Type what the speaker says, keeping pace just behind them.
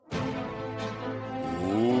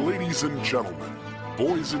Ladies and gentlemen,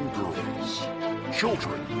 boys and girls,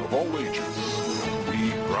 children of all ages,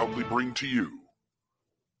 we proudly bring to you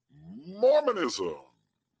Mormonism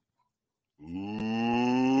Live!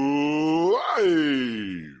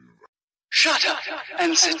 Shut up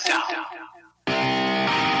and sit down.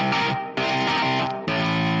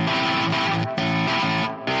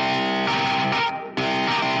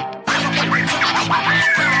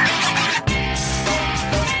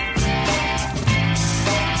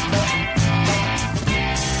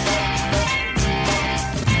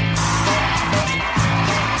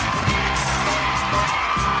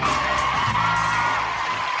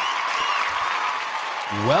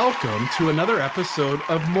 Welcome to another episode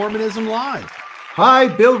of Mormonism Live. Hi,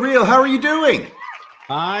 Bill Reel. How are you doing?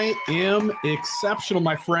 I am exceptional,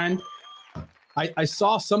 my friend. I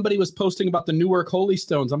saw somebody was posting about the Newark Holy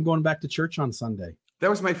Stones. I'm going back to church on Sunday. That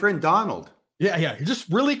was my friend Donald. Yeah. Just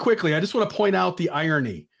really quickly, I just want to point out the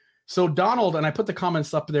irony. So Donald, and I put the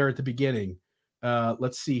comments up there at the beginning.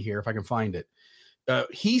 Let's see here if I can find it.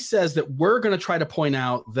 He says that we're going to try to point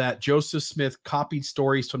out that Joseph Smith copied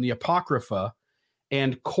stories from the Apocrypha,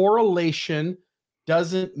 and correlation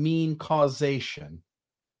doesn't mean causation.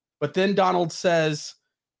 But then Donald says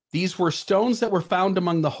these were stones that were found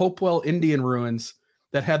among the Hopewell Indian ruins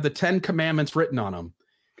that had the 10 Commandments written on them.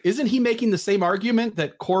 Isn't he making the same argument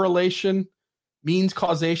that correlation means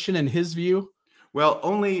causation in his view? Well,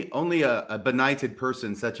 only a benighted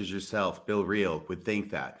person such as yourself, Bill Reel, would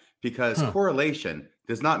think that, because correlation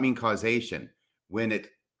does not mean causation when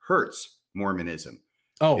it hurts Mormonism.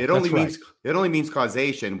 Oh, it only means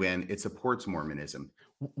causation when it supports Mormonism.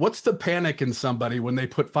 What's the panic in somebody when they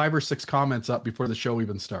put 5 or 6 comments up before the show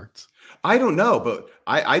even starts? I don't know, but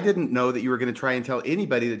I didn't know that you were going to try and tell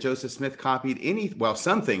anybody that Joseph Smith copied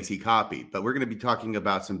some things he copied, but we're going to be talking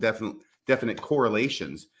about some definite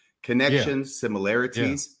correlations, connections,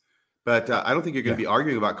 similarities. Yeah. But I don't think you're going to be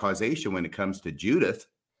arguing about causation when it comes to Judith.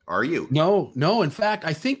 Are you? No. In fact,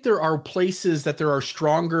 I think there are places that there are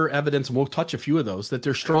stronger evidence, and we'll touch a few of those, that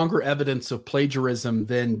there's stronger evidence of plagiarism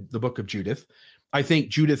than the book of Judith. I think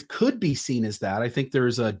Judith could be seen as that. I think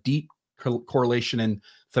there's a deep correlation in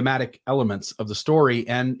thematic elements of the story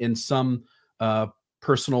and in some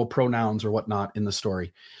personal pronouns or whatnot in the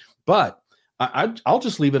story. But I'll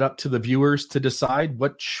just leave it up to the viewers to decide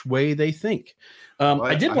which way they think.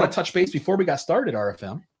 I did want to touch base before we got started,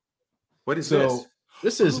 RFM. What is this?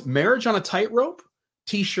 This is Marriage on a Tightrope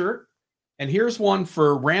t-shirt. And here's one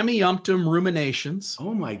for Rameumptum Ruminations.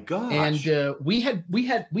 Oh my gosh. And we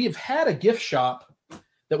have had a gift shop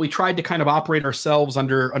that we tried to kind of operate ourselves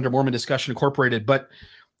under Mormon Discussion Incorporated, but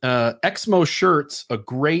Exmo Shirts, a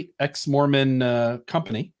great ex-Mormon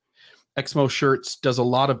company. Exmo Shirts does a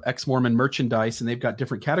lot of ex-Mormon merchandise, and they've got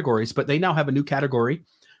different categories, but they now have a new category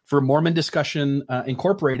for Mormon Discussion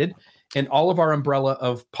Incorporated, and all of our umbrella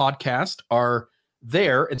of podcast are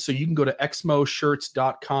there. And so you can go to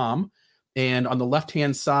exmoshirts.com, and on the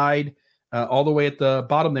left-hand side, all the way at the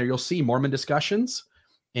bottom there, you'll see Mormon Discussions,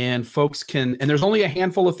 and folks can, and there's only a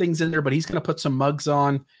handful of things in there, but he's going to put some mugs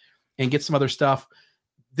on and get some other stuff.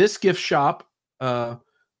 This gift shop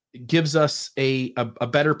gives us a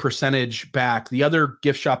better percentage back. The other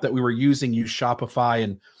gift shop that we were using used Shopify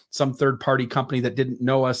and some third-party company that didn't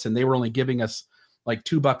know us, and they were only giving us like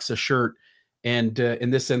 $2 a shirt. And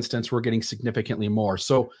in this instance, we're getting significantly more.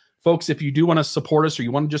 So, folks, if you do want to support us or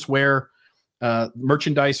you want to just wear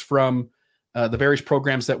merchandise from the various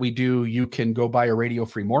programs that we do, you can go buy a Radio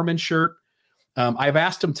Free Mormon shirt. I've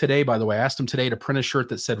asked him today, by the way, to print a shirt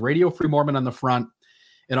that said Radio Free Mormon on the front,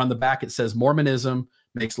 and on the back it says Mormonism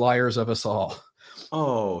makes liars of us all.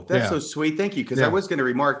 Oh, that's so sweet. Thank you. Because I was going to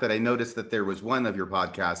remark that I noticed that there was one of your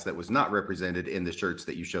podcasts that was not represented in the shirts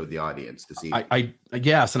that you showed the audience to see.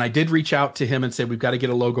 Yes. And I did reach out to him and say, we've got to get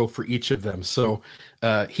a logo for each of them. So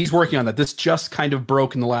he's working on that. This just kind of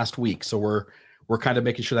broke in the last week. So we're kind of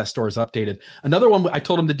making sure that store is updated. Another one I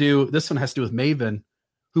told him to do, this one has to do with Maven,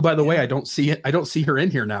 who, by the way, I don't see her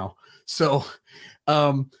in here now. So,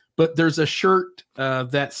 but there's a shirt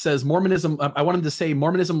that says Mormonism. I wanted to say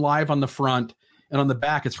Mormonism Live on the front. And on the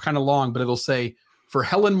back, it's kind of long, but it'll say, for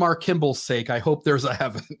Helen Mar Kimball's sake, I hope there's a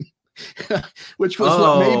heaven, which was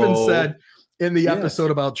what Maven said in the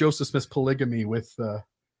episode about Joseph Smith's polygamy with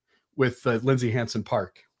Lindsay Hansen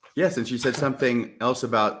Park. Yes, and she said something else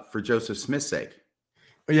about for Joseph Smith's sake.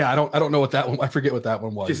 Yeah, I don't know what that one. I forget what that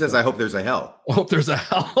one was. She says, "I hope there's a hell." I hope there's a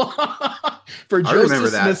hell for Joseph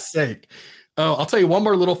Smith's sake. Oh, I'll tell you one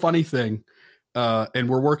more little funny thing, and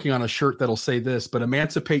we're working on a shirt that'll say this. But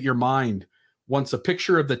Emancipate Your Mind wants a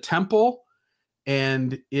picture of the temple,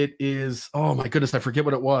 and it is, oh my goodness, I forget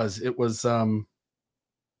what it was. It was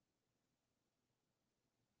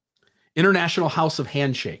International House of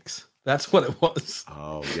Handshakes. That's what it was.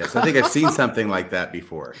 Oh, yes. I think I've seen something like that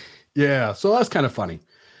before. Yeah, so that's kind of funny.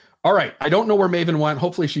 All right, I don't know where Maven went.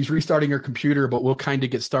 Hopefully she's restarting her computer, but we'll kind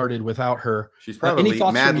of get started without her. She's probably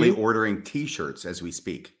madly ordering T-shirts as we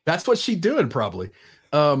speak. That's what she's doing, probably.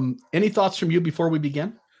 Any thoughts from you before we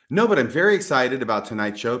begin? No, but I'm very excited about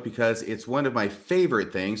tonight's show because it's one of my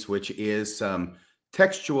favorite things, which is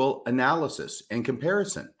textual analysis and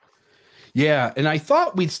comparison. Yeah, and I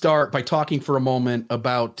thought we'd start by talking for a moment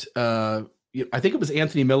about, I think it was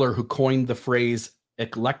Anthony Miller who coined the phrase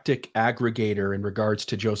eclectic aggregator in regards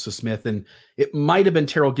to Joseph Smith, and it might have been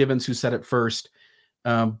Terrell Givens who said it first.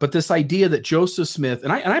 But this idea that Joseph Smith,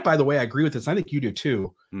 and I, by the way, I agree with this. I think you do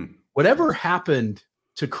too. Whatever happened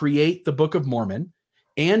to create the Book of Mormon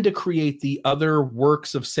and to create the other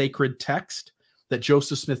works of sacred text that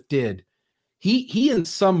Joseph Smith did, he in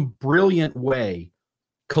some brilliant way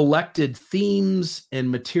collected themes and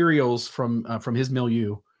materials from his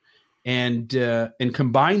milieu and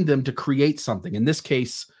combined them to create something. In this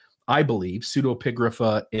case, I believe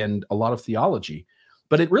pseudepigrapha and a lot of theology.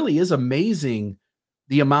 But it really is amazing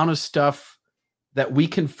the amount of stuff that we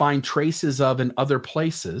can find traces of in other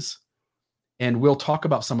places. And we'll talk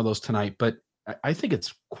about some of those tonight, but I think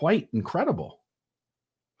it's quite incredible.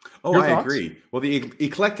 Oh, I agree. Well, the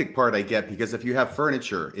eclectic part I get, because if you have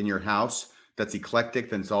furniture in your house that's eclectic,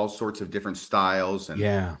 then it's all sorts of different styles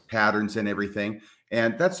and patterns and everything.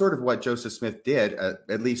 And that's sort of what Joseph Smith did,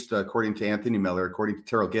 at least according to Anthony Miller, according to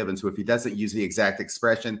Terrell Givens, who, if he doesn't use the exact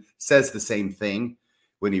expression, says the same thing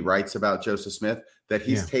when he writes about Joseph Smith, that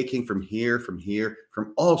he's taking from here,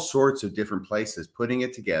 from all sorts of different places, putting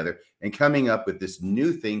it together and coming up with this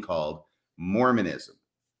new thing called Mormonism.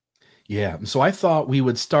 Yeah. So I thought we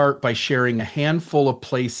would start by sharing a handful of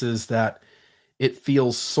places that it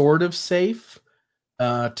feels sort of safe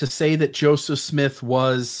to say that Joseph Smith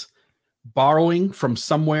was borrowing from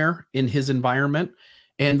somewhere in his environment.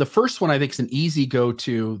 And the first one I think is an easy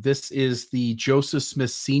go-to. This is the Joseph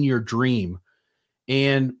Smith Sr. Dream.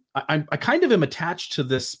 And I kind of am attached to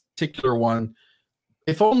this particular one,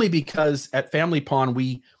 if only because at Family Pawn,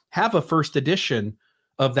 we have a first edition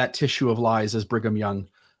of that Tissue of Lies, as Brigham Young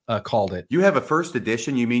called it. You have a first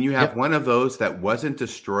edition? You mean you have one of those that wasn't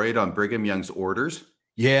destroyed on Brigham Young's orders?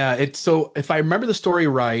 Yeah. So if I remember the story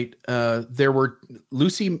right, there were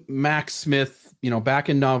Lucy Mack Smith, back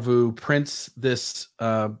in Nauvoo, prints this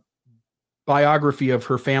biography of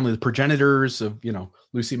her family, the progenitors of,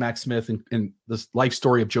 Lucy Mack Smith and this life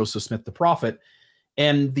story of Joseph Smith, the prophet.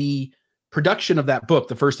 And the production of that book,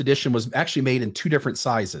 the first edition, was actually made in two different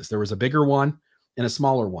sizes. There was a bigger one and a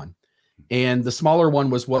smaller one. And the smaller one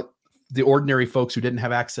was what the ordinary folks who didn't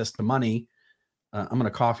have access to money. I'm going to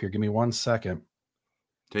cough here. Give me 1 second.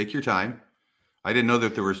 Take your time. I didn't know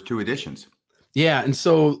that there was two editions. Yeah. And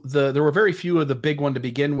so there were very few of the big one to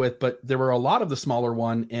begin with, but there were a lot of the smaller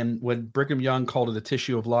one. And when Brigham Young called it a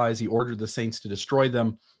Tissue of Lies, he ordered the saints to destroy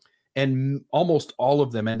them. And almost all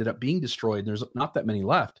of them ended up being destroyed. There's not that many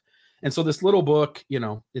left. And so this little book,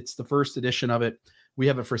 it's the first edition of it. We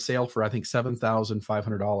have it for sale for, I think,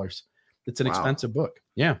 $7,500. It's an expensive book.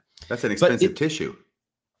 Yeah. That's an expensive tissue.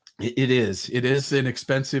 It is. It is an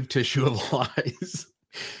expensive tissue of lies.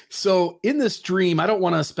 So in this dream, I don't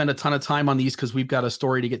want to spend a ton of time on these because we've got a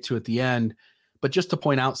story to get to at the end, but just to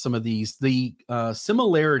point out some of these, the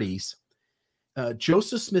similarities,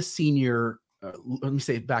 Joseph Smith Sr., let me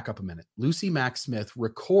say back up a minute. Lucy Mack Smith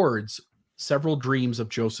records several dreams of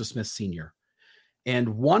Joseph Smith Sr. And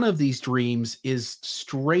one of these dreams is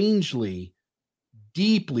strangely,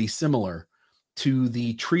 deeply similar to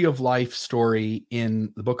the Tree of Life story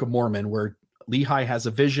in the Book of Mormon, where Lehi has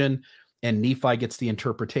a vision and Nephi gets the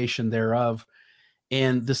interpretation thereof.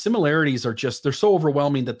 And the similarities are they're so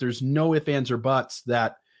overwhelming that there's no ifs, ands, or buts,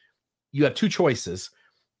 that you have two choices.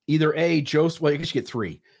 Either A, Joseph, well, I guess you get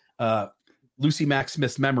three. Lucy Mack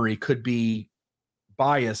Smith's memory could be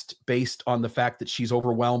biased based on the fact that she's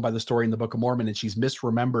overwhelmed by the story in the Book of Mormon and she's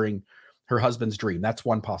misremembering her husband's dream. That's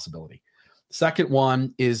one possibility. Second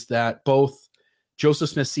one is that both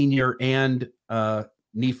Joseph Smith Sr. and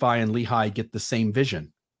Nephi and Lehi get the same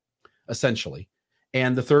vision, essentially.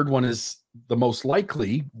 And the third one is the most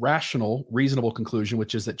likely, rational, reasonable conclusion,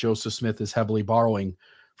 which is that Joseph Smith is heavily borrowing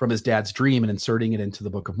from his dad's dream and inserting it into the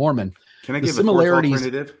Book of Mormon. Can I give a fourth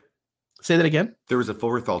alternative? Say that again? There was a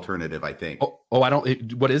fourth alternative, I think. I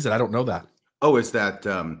don't. What is it? I don't know that. Oh, it's that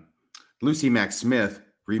Lucy Mack Smith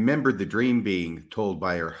remembered the dream being told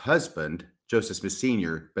by her husband, Joseph Smith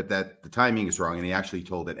Sr., but that the timing is wrong, and he actually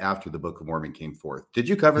told it after the Book of Mormon came forth. Did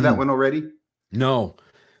you cover that one already? No.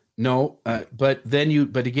 But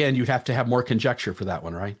again, you'd have to have more conjecture for that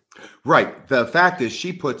one, right? Right. The fact is,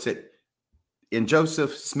 she puts it in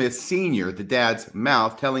Joseph Smith Sr., the dad's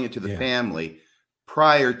mouth, telling it to the family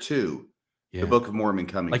prior to the Book of Mormon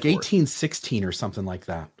coming like forth. 1816 or something like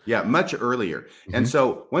that. Yeah, much earlier. And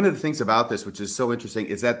so one of the things about this, which is so interesting,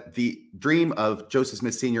 is that the dream of Joseph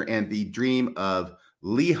Smith Sr. and the dream of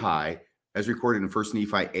Lehi, as recorded in 1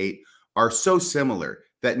 Nephi 8, are so similar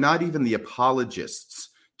that not even the apologists,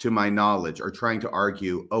 to my knowledge, are trying to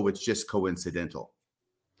argue, oh, it's just coincidental.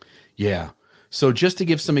 Yeah. So just to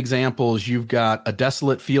give some examples, you've got a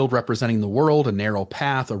desolate field representing the world, a narrow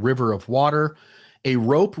path, a river of water, a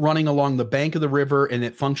rope running along the bank of the river, and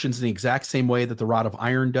it functions in the exact same way that the rod of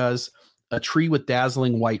iron does, a tree with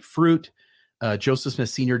dazzling white fruit. Joseph Smith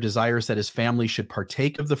Sr. desires that his family should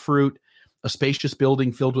partake of the fruit, a spacious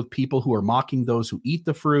building filled with people who are mocking those who eat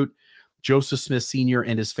the fruit. Joseph Smith Sr.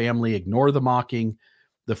 and his family ignore the mocking.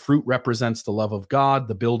 The fruit represents the love of God.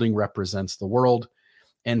 The building represents the world.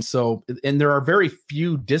 And so, and there are very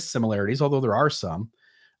few dissimilarities, although there are some.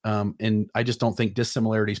 And I just don't think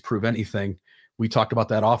dissimilarities prove anything. We talked about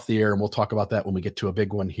that off the air, and we'll talk about that when we get to a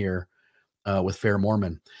big one here with Fair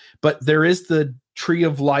Mormon. But there is the Tree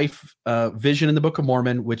of Life vision in the Book of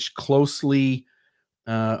Mormon, which closely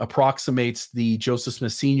approximates the Joseph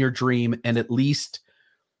Smith Sr. dream, and at least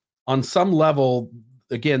on some level,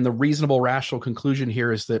 again, the reasonable, rational conclusion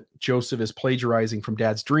here is that Joseph is plagiarizing from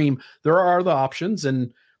Dad's dream. There are other options,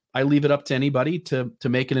 and I leave it up to anybody to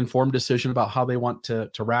make an informed decision about how they want to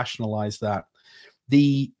rationalize that.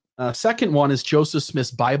 The second one is Joseph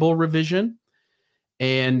Smith's Bible revision.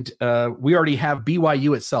 And we already have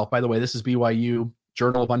BYU itself. By the way, this is BYU,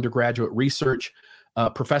 Journal of Undergraduate Research.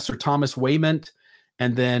 Professor Thomas Wayment,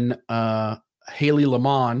 and then Haley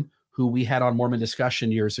Lamont, who we had on Mormon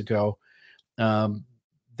Discussion years ago.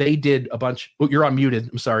 They did a bunch. Oh, you're unmuted.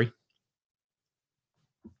 I'm sorry.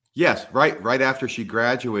 Yes, right after she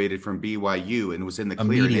graduated from BYU and was in the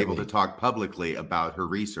clear and able to talk publicly about her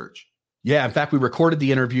research. Yeah, in fact, we recorded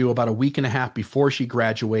the interview about a week and a half before she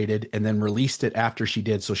graduated and then released it after she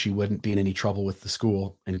did so she wouldn't be in any trouble with the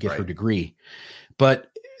school and get her degree.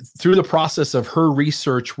 But through the process of her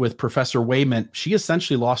research with Professor Wayment, she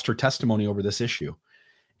essentially lost her testimony over this issue.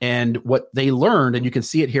 And what they learned, and you can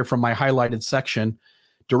see it here from my highlighted section,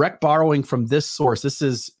 direct borrowing from this source. This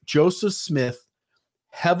is Joseph Smith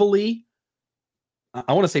heavily,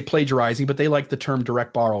 I want to say plagiarizing, but they like the term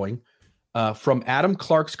direct borrowing, from Adam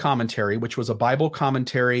Clarke's commentary, which was a Bible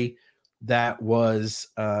commentary that was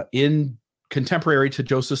in contemporary to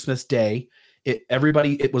Joseph Smith's day.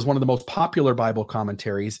 It was one of the most popular Bible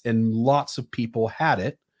commentaries, and lots of people had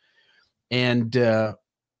it. And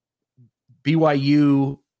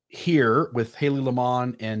BYU here with Haley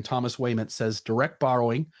Lamont and Thomas Wayment says direct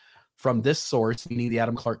borrowing from this source, meaning the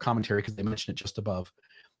Adam Clarke commentary, because they mentioned it just above,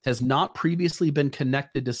 has not previously been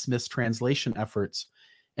connected to Smith's translation efforts.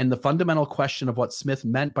 And the fundamental question of what Smith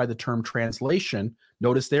meant by the term translation,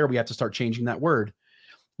 notice there we have to start changing that word,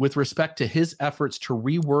 with respect to his efforts to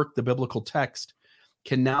rework the biblical text,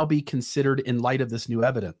 can now be considered in light of this new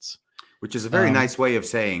evidence. Which is a very nice way of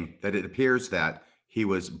saying that it appears that he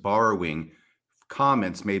was borrowing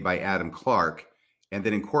comments made by Adam Clarke and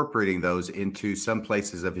then incorporating those into some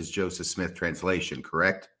places of his Joseph Smith translation,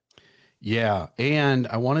 correct? Yeah. And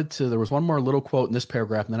there was one more little quote in this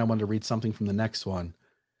paragraph, and then I wanted to read something from the next one.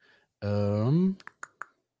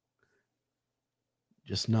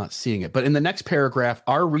 Just not seeing it. But in the next paragraph,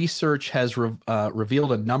 our research has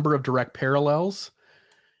revealed a number of direct parallels.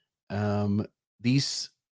 They're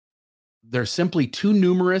simply too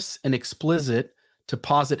numerous and explicit to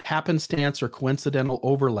posit happenstance or coincidental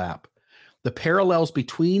overlap. The parallels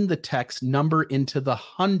between the texts number into the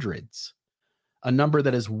hundreds, a number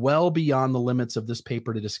that is well beyond the limits of this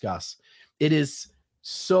paper to discuss. It is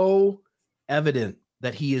so evident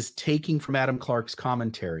that he is taking from Adam Clarke's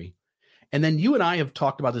commentary. And then you and I have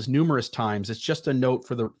talked about this numerous times. It's just a note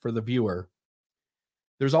for the viewer.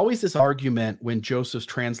 There's always this argument when Joseph's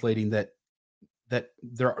translating that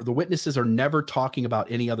the witnesses are never talking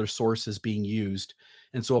about any other sources being used.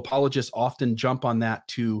 And so apologists often jump on that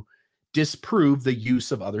to disprove the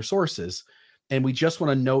use of other sources. And we just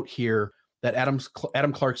want to note here that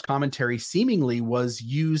Adam Clarke's commentary seemingly was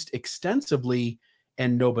used extensively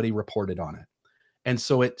and nobody reported on it. And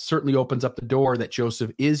so it certainly opens up the door that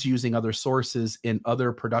Joseph is using other sources in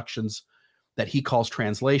other productions that he calls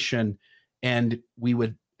translation. And we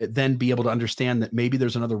would then be able to understand that maybe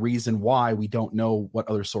there's another reason why we don't know what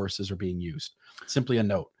other sources are being used. Simply a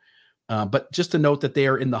note. But just to note that they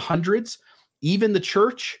are in the hundreds. Even the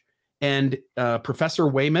church and Professor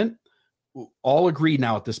Wayment all agree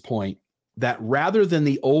now at this point that rather than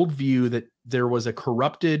the old view that there was a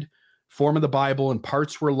corrupted form of the Bible and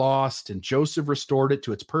parts were lost and Joseph restored it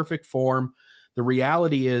to its perfect form, The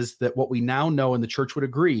reality is that what we now know, and the church would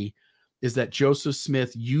agree, is that Joseph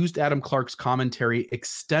Smith used Adam Clarke's commentary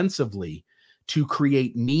extensively to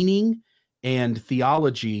create meaning and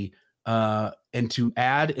theology, and to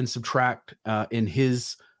add and subtract in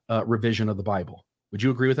his revision of the Bible. Would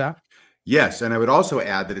you agree with that? Yes, and I would also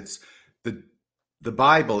add that it's the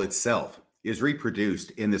Bible itself is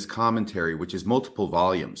reproduced in this commentary, which is multiple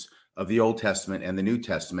volumes of the Old Testament and the New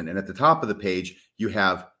Testament. And at the top of the page, you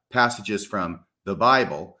have passages from the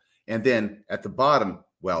Bible. And then at the bottom,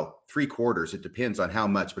 well, 3/4, it depends on how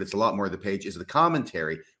much, but it's a lot more of the page, is the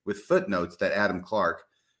commentary with footnotes that Adam Clarke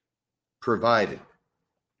provided.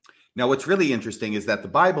 Now, what's really interesting is that the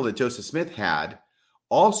Bible that Joseph Smith had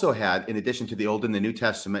also had, in addition to the Old and the New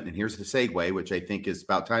Testament, and here's the segue, which I think is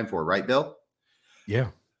about time for, right, Bill?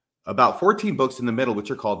 Yeah. About 14 books in the middle,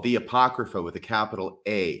 which are called the Apocrypha with a capital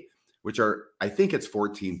A, which are, I think it's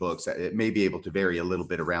 14 books. It may be able to vary a little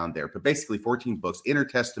bit around there, but basically 14 books,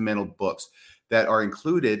 intertestamental books that are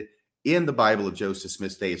included in the Bible of Joseph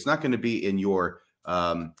Smith's day. It's not going to be in your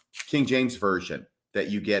King James Version that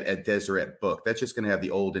you get at Deseret Book. That's just going to have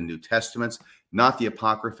the Old and New Testaments, not the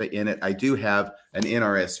Apocrypha in it. I do have an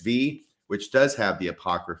NRSV, which does have the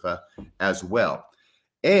Apocrypha as well.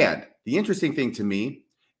 And the interesting thing to me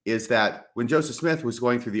is that when Joseph Smith was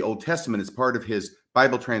going through the Old Testament as part of his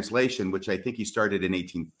Bible translation, which I think he started in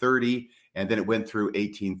 1830, and then it went through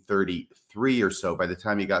 1833 or so by the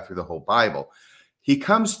time he got through the whole Bible, he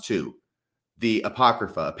comes to the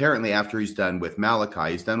Apocrypha. Apparently, after he's done with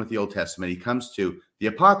Malachi, he's done with the Old Testament, he comes to the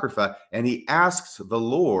Apocrypha and he asks the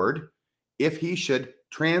Lord if he should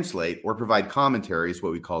translate or provide commentaries,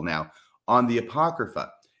 what we call now, on the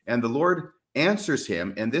Apocrypha. And the Lord answers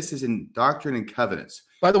him, and this is in Doctrine and Covenants.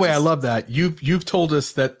 By the way, I love that. You've told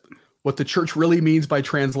us that what the church really means by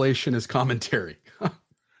translation is commentary.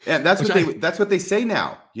 And that's what they say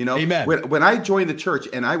now. You know, Amen. When I joined the church,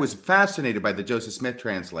 and I was fascinated by the Joseph Smith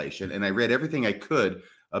translation, and I read everything I could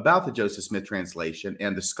about the Joseph Smith translation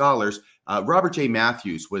and the scholars. Robert J.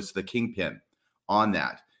 Matthews was the kingpin on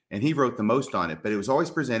that, and he wrote the most on it. But it was always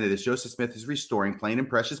presented as Joseph Smith is restoring plain and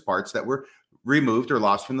precious parts that were removed or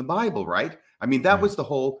lost from the Bible, right? I mean, that was the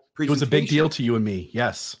whole presentation. It was a big deal to you and me.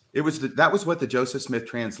 Yes. It was that was what the Joseph Smith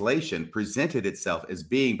translation presented itself as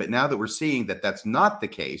being. But now that we're seeing that that's not the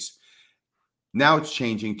case, now it's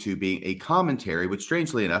changing to being a commentary, which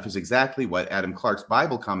strangely enough is exactly what Adam Clarke's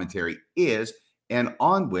Bible commentary is, and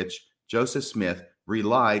on which Joseph Smith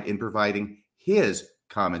relied in providing his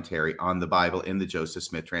commentary on the Bible in the Joseph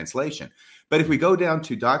Smith translation. But if we go down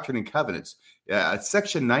to Doctrine and Covenants,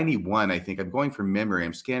 section 91, I think, I'm going from memory.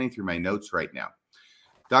 I'm scanning through my notes right now.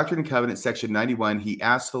 Doctrine and Covenants, section 91, he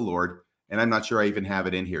asked the Lord, and I'm not sure I even have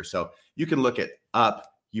it in here, so you can look it up.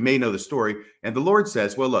 You may know the story. And the Lord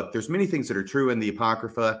says, well, look, there's many things that are true in the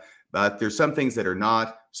Apocrypha, but there's some things that are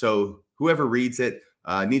not. So whoever reads it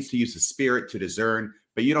needs to use the Spirit to discern,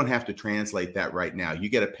 but you don't have to translate that right now. You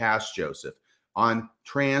get a pass, Joseph, on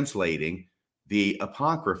translating the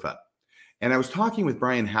Apocrypha. And I was talking with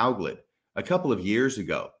Brian Hauglid a couple of years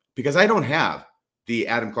ago, because I don't have the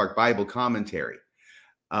Adam Clarke Bible commentary.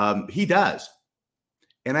 He does.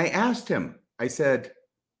 And I asked him, I said,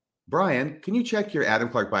 Brian, can you check your Adam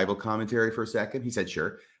Clarke Bible commentary for a second? He said,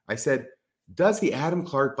 sure. I said, does the Adam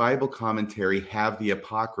Clarke Bible commentary have the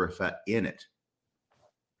Apocrypha in it?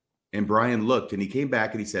 And Brian looked and he came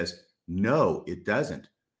back and he says, no, it doesn't.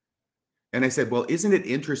 And I said, well, isn't it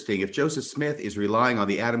interesting if Joseph Smith is relying on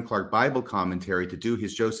the Adam Clarke Bible commentary to do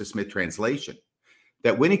his Joseph Smith translation,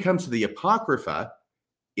 that when he comes to the Apocrypha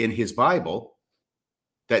in his Bible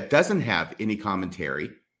that doesn't have any commentary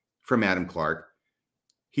from Adam Clarke,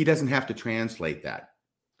 he doesn't have to translate that.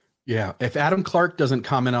 Yeah. If Adam Clarke doesn't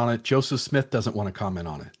comment on it, Joseph Smith doesn't want to comment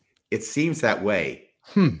on it. It seems that way.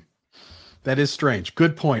 That is strange.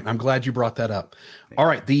 Good point. I'm glad you brought that up. All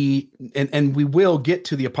right. And we will get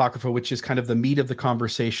to the Apocrypha, which is kind of the meat of the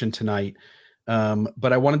conversation tonight.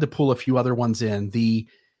 But I wanted to pull a few other ones in. The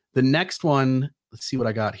next one, let's see what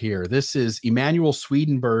I got here. This is Emanuel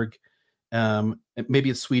Swedenborg. Maybe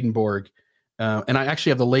it's Swedenborg. And I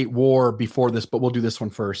actually have the late war before this, but we'll do this one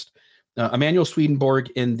first. Emanuel Swedenborg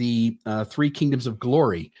in the Three Kingdoms of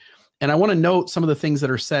Glory. And I want to note some of the things that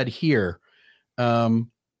are said here.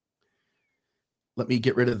 Let me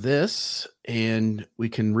get rid of this and we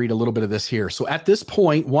can read a little bit of this here. So at this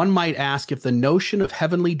point, one might ask if the notion of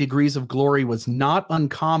heavenly degrees of glory was not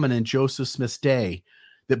uncommon in Joseph Smith's day.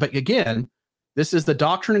 But again, this is the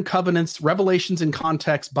Doctrine and Covenants, Revelations in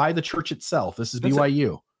Context by the church itself. This is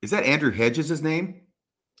BYU. Is that Andrew Hedges' name?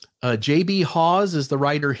 J.B. Hawes is the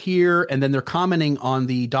writer here, and then they're commenting on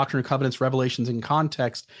the Doctrine and Covenants, Revelations in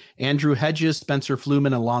Context. Andrew Hedges, Spencer Fluman,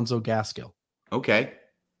 and Alonzo Gaskill. Okay.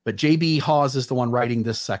 But J.B. Hawes is the one writing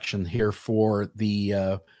this section here for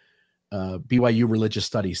the BYU Religious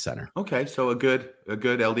Studies Center. Okay, so a good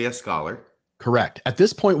LDS scholar. Correct. At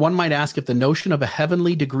this point, one might ask if the notion of a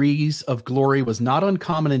heavenly degrees of glory was not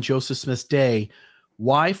uncommon in Joseph Smith's day,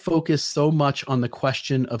 why focus so much on the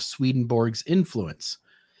question of Swedenborg's influence?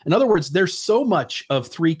 In other words, there's so much of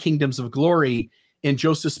three kingdoms of glory in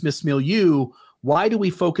Joseph Smith's milieu. Why do we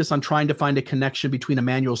focus on trying to find a connection between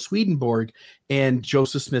Emanuel Swedenborg and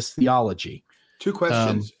Joseph Smith's theology? Two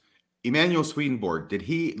questions. Emanuel Swedenborg, did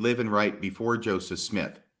he live and write before Joseph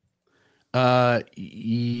Smith?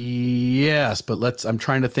 Yes, but I'm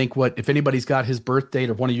trying to think if anybody's got his birth date,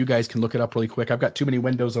 or one of you guys can look it up really quick. I've got too many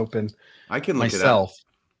windows open. I can look myself.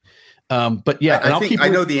 It up. But yeah, I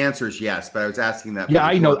know the answer is yes, but I was asking that. Yeah,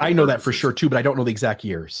 I know that for sure too, but I don't know the exact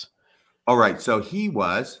years. All right. So he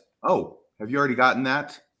was, have you already gotten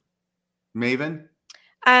that, Maven?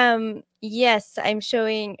 Yes, I'm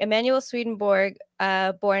showing Emanuel Swedenborg,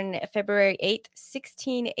 born February 8th,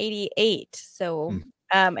 1688. So,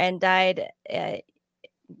 and died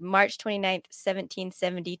March 29th,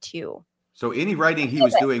 1772. So any writing he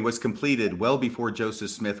was doing was completed well before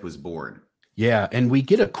Joseph Smith was born. Yeah, and we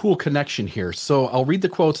get a cool connection here. So I'll read the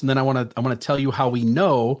quotes, and then I want to tell you how we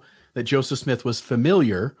know that Joseph Smith was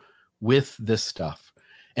familiar with this stuff.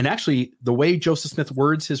 And actually, the way Joseph Smith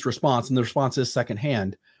words his response, and the response is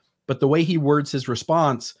secondhand, but the way he words his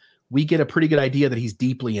response, we get a pretty good idea that he's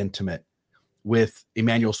deeply intimate with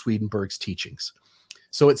Emanuel Swedenborg's teachings.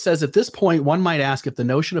 So it says, at this point, one might ask if the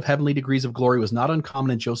notion of heavenly degrees of glory was not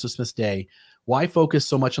uncommon in Joseph Smith's day, why focus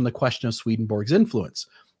so much on the question of Swedenborg's influence?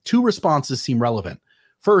 Two responses seem relevant.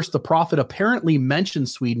 First, the prophet apparently mentioned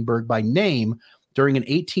Swedenborg by name during an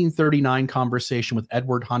 1839 conversation with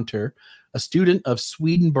Edward Hunter, a student of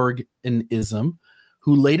Swedenborgianism,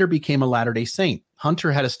 who later became a Latter-day Saint.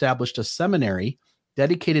 Hunter had established a seminary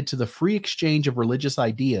dedicated to the free exchange of religious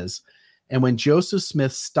ideas, and when Joseph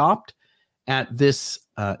Smith stopped at this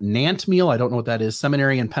Nant meal, I don't know what that is,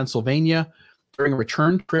 seminary in Pennsylvania, during a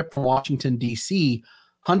return trip from Washington, D.C.,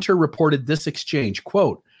 Hunter reported this exchange,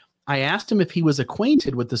 quote, I asked him if he was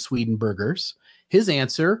acquainted with the Swedenborgers. His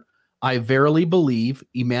answer, I verily believe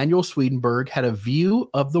Emanuel Swedenborg had a view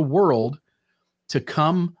of the world to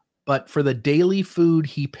come, but for the daily food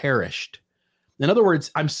he perished. In other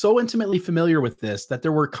words, I'm so intimately familiar with this that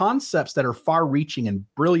there were concepts that are far-reaching and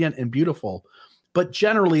brilliant and beautiful, but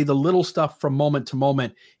generally the little stuff from moment to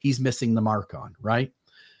moment, he's missing the mark on, right?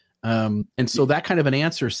 And so that kind of an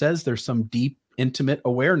answer says there's some deep, intimate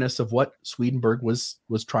awareness of what Swedenborg was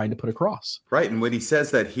trying to put across. Right. And when he says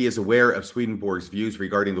that he is aware of Swedenborg's views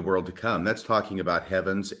regarding the world to come, that's talking about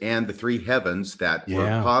heavens and the three heavens that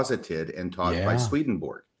were posited and taught by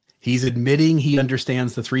Swedenborg. He's admitting he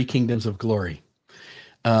understands the three kingdoms of glory.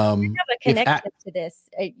 I have a connection to this.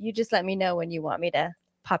 You just let me know when you want me to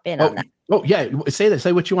pop in on that. Oh, yeah. Say that.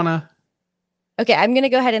 Say what you want to. Okay. I'm going to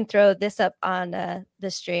go ahead and throw this up on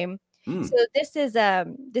the stream. So this is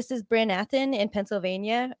Bryn Athyn in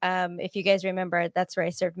Pennsylvania. If you guys remember, that's where I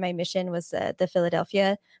served my mission, was the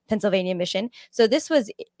Philadelphia, Pennsylvania mission. So this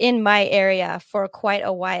was in my area for quite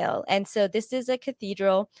a while. And so this is a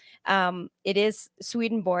cathedral. It is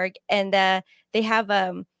Swedenborg, and they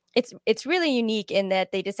have it's really unique in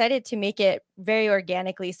that they decided to make it very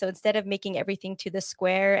organically. So instead of making everything to the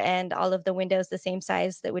square and all of the windows the same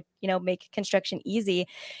size that would, make construction easy,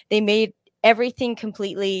 they made everything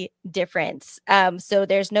completely different. So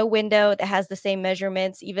there's no window that has the same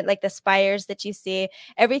measurements, even like the spires that you see.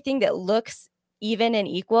 Everything that looks even and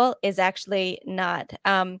equal is actually not.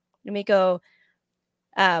 Let me go.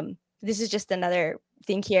 This is just another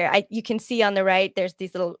thing here. You can see on the right, there's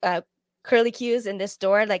these little curly cues in this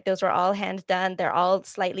door. Like those were all hand done. They're all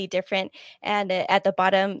slightly different. And at the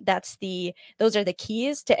bottom, those are the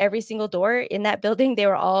keys to every single door in that building. They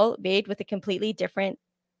were all made with a completely different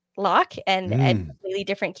lock and a completely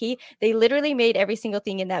different key. They literally made every single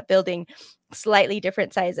thing in that building slightly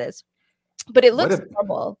different sizes, but it looks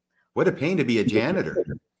normal. What a pain to be a janitor.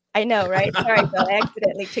 I know, right? Sorry, Bill, I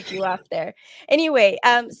accidentally took you off there. Anyway,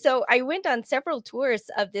 so I went on several tours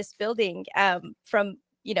of this building from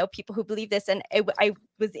people who believe this, and I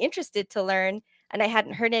was interested to learn, and I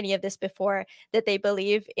hadn't heard any of this before, that they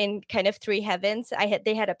believe in kind of three heavens.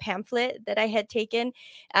 They had a pamphlet that I had taken,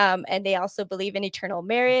 and they also believe in eternal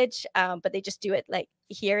marriage, but they just do it like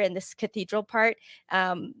here in this cathedral part,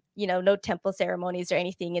 no temple ceremonies or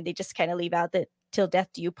anything, and they just kind of leave out the till death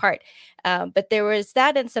do you part. But there was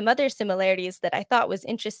that and some other similarities that I thought was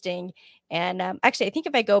interesting. And actually, I think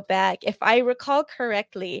if I go back, if I recall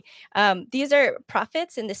correctly, these are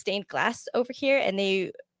prophets in the stained glass over here, and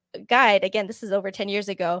they guide, again, this is over 10 years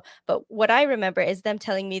ago, but what I remember is them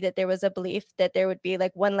telling me that there was a belief that there would be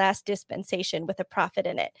like one last dispensation with a prophet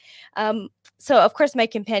in it. So of course my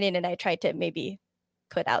companion and I tried to maybe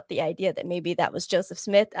put out the idea that maybe that was Joseph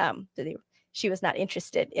Smith. She was not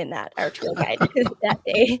interested in that, our tour guide that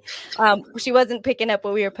day. She wasn't picking up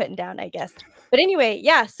what we were putting down, I guess. But anyway,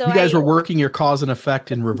 yeah. So you guys were working your cause and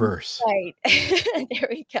effect in reverse. Right. There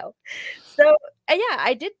we go. So yeah,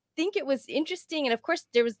 I did think it was interesting. And of course,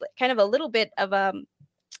 there was kind of a little bit of,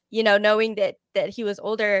 knowing that he was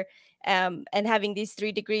older and having these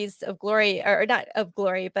 3 degrees of glory, or not of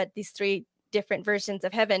glory, but these 3 different versions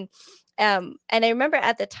of heaven. And I remember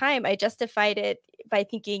at the time I justified it by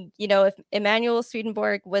thinking, if Emanuel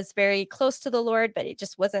Swedenborg was very close to the Lord, but it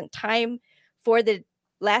just wasn't time for the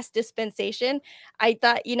last dispensation, I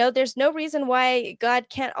thought, there's no reason why God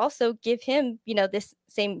can't also give him, this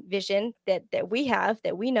same vision that we have,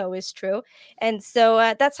 that we know is true. And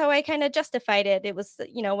so that's how I kind of justified it. It was,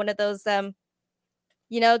 one of those,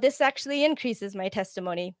 this actually increases my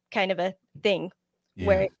testimony kind of a thing. Yeah.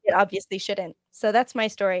 Where it obviously shouldn't. So that's my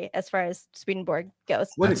story as far as Swedenborg goes.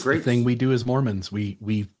 What a great thing we do as Mormons.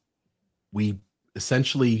 We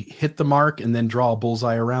essentially hit the mark and then draw a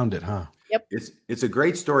bullseye around it, huh? Yep. It's a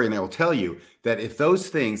great story, and I will tell you that if those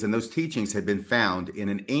things and those teachings had been found in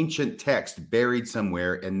an ancient text buried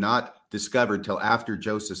somewhere and not discovered till after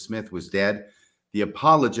Joseph Smith was dead, the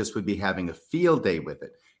apologists would be having a field day with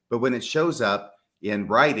it. But when it shows up in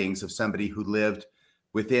writings of somebody who lived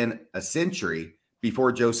within a century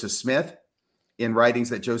before Joseph Smith, in writings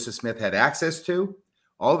that Joseph Smith had access to,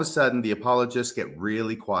 all of a sudden the apologists get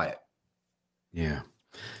really quiet. Yeah.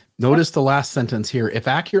 Notice the last sentence here. If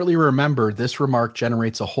accurately remembered, this remark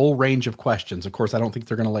generates a whole range of questions. Of course, I don't think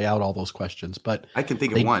they're going to lay out all those questions, but I can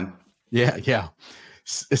think of one. Yeah.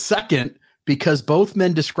 Second, because both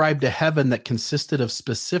men described a heaven that consisted of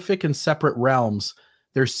specific and separate realms,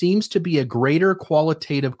 there seems to be a greater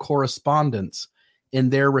qualitative correspondence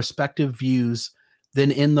in their respective views than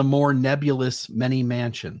in the more nebulous many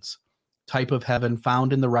mansions type of heaven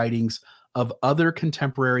found in the writings of other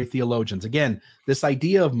contemporary theologians. Again, this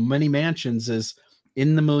idea of many mansions is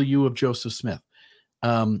in the milieu of Joseph Smith.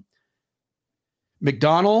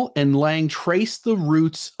 McDonnell and Lang trace the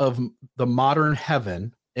roots of the modern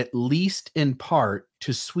heaven, at least in part,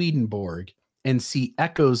 to Swedenborg, and see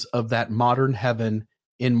echoes of that modern heaven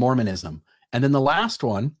in Mormonism. And then the last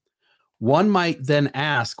one might then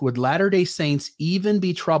ask, would Latter-day Saints even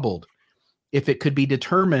be troubled if it could be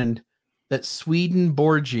determined that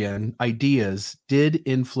Swedenborgian ideas did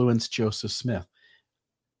influence Joseph Smith?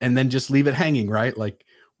 And then just leave it hanging, right? Like,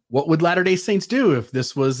 what would Latter-day Saints do if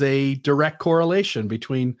this was a direct correlation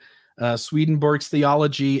between Swedenborg's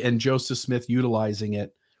theology and Joseph Smith utilizing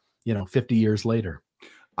it, 50 years later?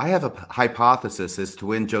 I have a hypothesis as to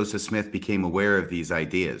when Joseph Smith became aware of these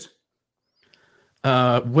ideas.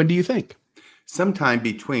 When do you think? Sometime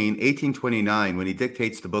between 1829, when he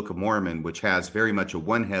dictates the Book of Mormon, which has very much a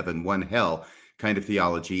one heaven, one hell kind of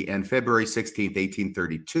theology, and February 16th,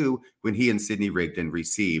 1832, when he and Sidney Rigdon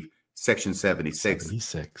receive Section 76,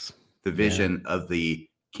 the vision of the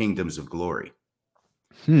kingdoms of glory.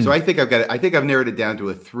 So I think I've narrowed it down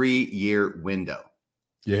to a 3-year window.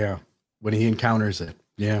 Yeah, when he encounters it.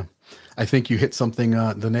 Yeah, I think you hit something,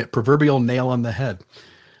 the proverbial nail on the head.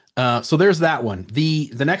 So there's that one.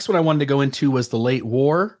 The next one I wanted to go into was the late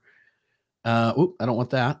war. I don't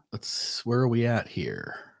want that. Where are we at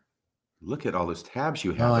here? Look at all those tabs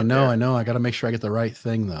you have. Oh, I know. I got to make sure I get the right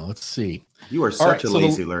thing though. Let's see. You are such a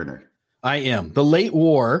lazy learner. I am. The late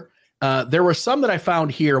war. There were some that I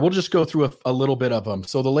found here. We'll just go through a little bit of them.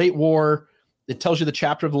 So the late war, it tells you the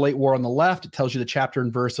chapter of the late war on the left. It tells you the chapter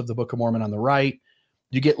and verse of the Book of Mormon on the right.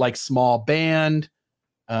 You get like small band,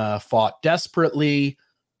 fought desperately.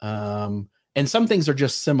 And some things are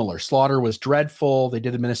just similar. Slaughter was dreadful. They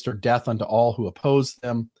did administer death unto all who opposed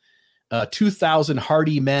them. 2,000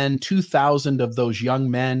 hardy men, 2,000 of those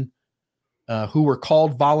young men who were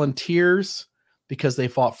called volunteers because they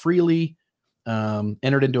fought freely,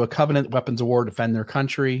 entered into a covenant, weapons of war, defend their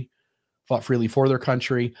country, fought freely for their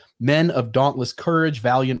country. Men of dauntless courage,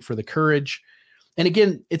 valiant for the courage. And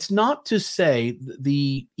again, it's not to say,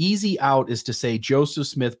 the easy out is to say Joseph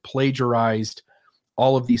Smith plagiarized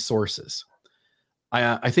all of these sources.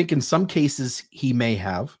 I think in some cases he may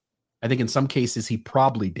have. I think in some cases he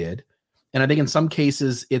probably did. And I think in some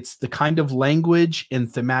cases it's the kind of language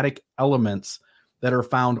and thematic elements that are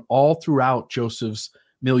found all throughout Joseph's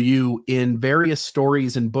milieu in various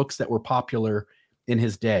stories and books that were popular in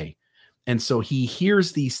his day. And so he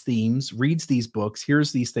hears these themes, reads these books,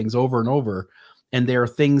 hears these things over and over, and there are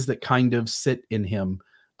things that kind of sit in him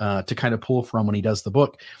to kind of pull from when he does the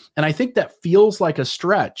book. And I think that feels like a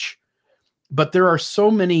stretch, but there are so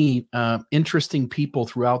many interesting people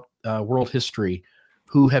throughout world history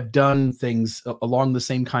who have done things along the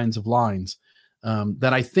same kinds of lines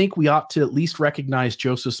that I think we ought to at least recognize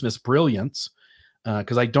Joseph Smith's brilliance,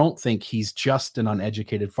 because I don't think he's just an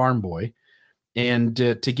uneducated farm boy, and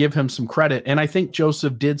to give him some credit. And I think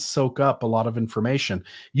Joseph did soak up a lot of information.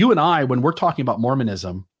 You and I, when we're talking about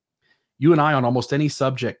Mormonism, you and I on almost any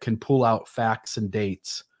subject can pull out facts and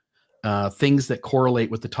dates, things that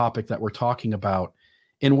correlate with the topic that we're talking about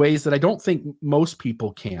in ways that I don't think most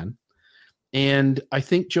people can. And I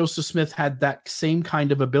think Joseph Smith had that same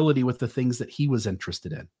kind of ability with the things that he was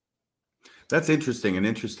interested in. That's interesting, an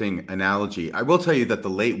interesting analogy. I will tell you that the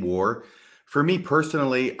late war, for me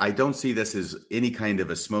personally, I don't see this as any kind of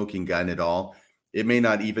a smoking gun at all. It may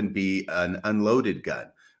not even be an unloaded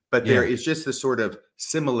gun, but there is just this sort of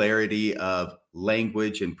similarity of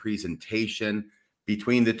language and presentation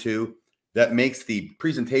between the two that makes the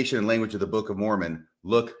presentation and language of the Book of Mormon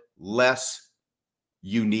look less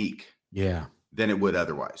unique than it would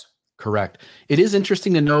otherwise. Correct. It is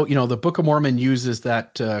interesting to note, the Book of Mormon uses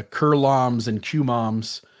that Kurlams and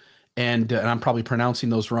Qumams, and I'm probably pronouncing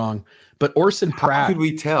those wrong, but Orson Pratt. How could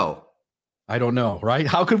we tell? I don't know, right?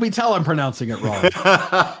 How could we tell I'm pronouncing it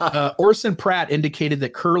wrong? Orson Pratt indicated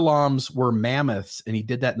that Kurlams were mammoths, and he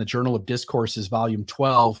did that in the Journal of Discourses, volume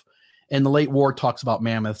 12. And the late war talks about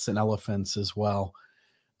mammoths and elephants as well.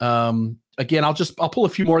 Again, I'll pull a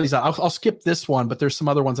few more of these out. I'll skip this one, but there's some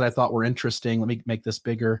other ones that I thought were interesting. Let me make this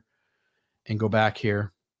bigger and go back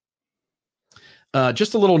here.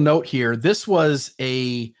 Just a little note here. This was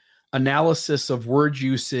a analysis of word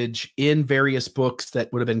usage in various books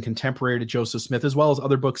that would have been contemporary to Joseph Smith, as well as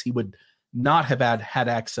other books he would not have had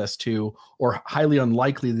access to, or highly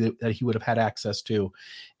unlikely that he would have had access to.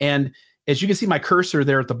 And as you can see my cursor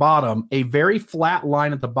there at the bottom, a very flat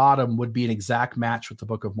line at the bottom would be an exact match with the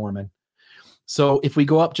Book of Mormon. So if we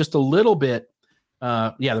go up just a little bit,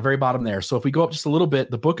 the very bottom there. So if we go up just a little bit,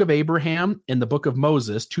 the Book of Abraham and the Book of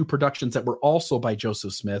Moses, two productions that were also by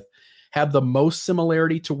Joseph Smith, have the most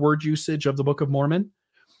similarity to word usage of the Book of Mormon.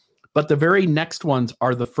 But the very next ones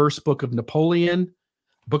are the First Book of Napoleon,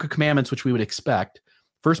 Book of Commandments, which we would expect,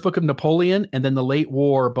 First Book of Napoleon, and then the Late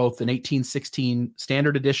War, both an 1816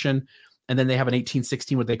 standard edition, and then they have an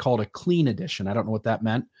 1816, what they called a clean edition. I don't know what that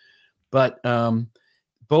meant, but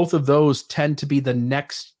both of those tend to be the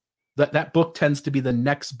next, that book tends to be the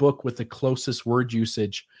next book with the closest word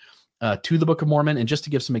usage to the Book of Mormon. And just to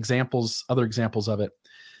give some examples, other examples of it,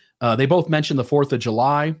 they both mention the 4th of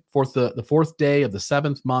July, the fourth day of the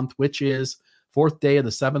 7th month, which is 4th day of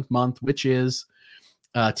the 7th month, which is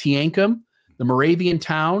Teancum, the Moravian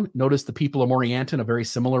town. Notice the people of Morianton, a very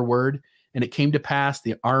similar word. And it came to pass,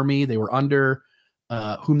 the army they were under,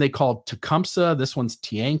 whom they called Tecumseh. This one's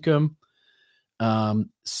Teancum.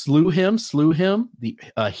 Slew him.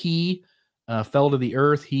 He fell to the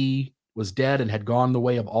earth. He was dead and had gone the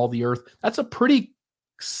way of all the earth. That's a pretty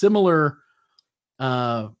similar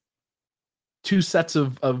two sets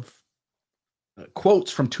of quotes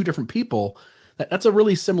from two different people. That's a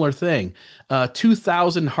really similar thing.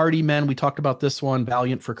 2,000 hardy men. We talked about this one.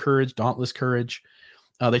 Valiant for courage, dauntless courage.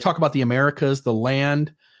 They talk about the Americas, the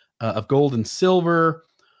land of gold and silver,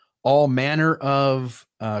 all manner of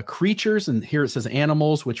creatures. And here it says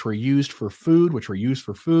animals, which were used for food,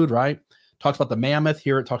 right? Talks about the mammoth.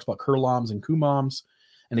 Here it talks about Kurlams and Qumams.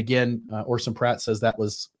 And again, Orson Pratt says that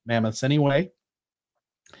was mammoths anyway.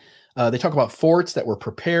 They talk about forts that were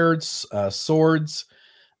prepared, swords,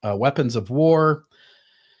 weapons of war,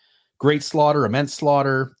 great slaughter, immense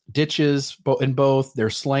slaughter, ditches in both. They're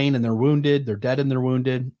slain and they're wounded. They're dead and they're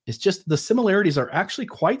wounded. It's just the similarities are actually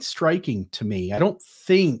quite striking to me. I don't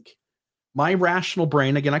think my rational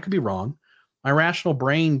brain, again, I could be wrong, my rational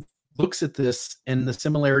brain looks at this and the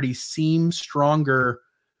similarities seem stronger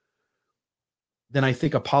than I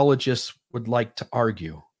think apologists would like to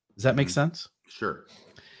argue. Does that make sense? Sure.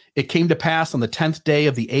 It came to pass on the 10th day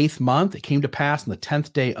of the 8th month. It came to pass on the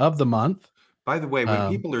 10th day of the month. By the way,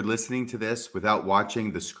 when people are listening to this without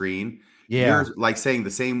watching the screen, yeah, you're like saying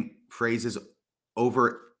the same phrases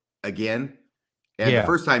over again. And the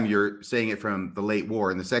first time you're saying it from the late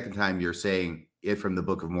war, and the second time you're saying it from the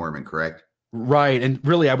Book of Mormon, correct? Right. And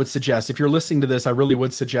really, I would suggest, if you're listening to this, I really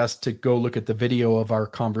would suggest to go look at the video of our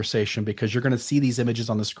conversation, because you're going to see these images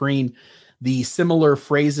on the screen. The similar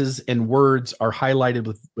phrases and words are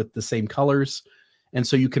highlighted with the same colors. And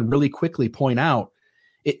so you can really quickly point out,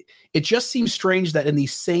 it just seems strange that in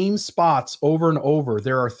these same spots over and over,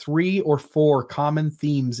 there are 3 or 4 common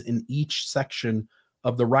themes in each section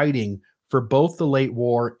of the writing for both the late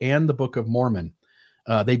war and the Book of Mormon.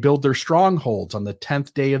 They build their strongholds on the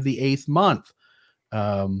 10th day of the 8th month,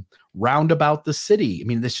 round about the city. I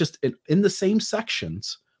mean, it's just in the same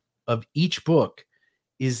sections of each book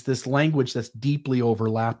is this language that's deeply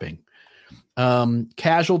overlapping.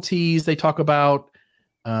 Casualties, they talk about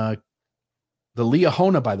the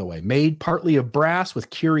Liahona, by the way, made partly of brass with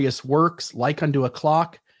curious works, like unto a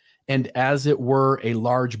clock, and as it were a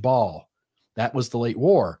large ball. That was the late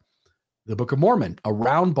war. The Book of Mormon, a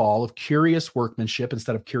round ball of curious workmanship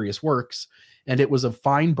instead of curious works, and it was of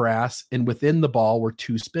fine brass, and within the ball were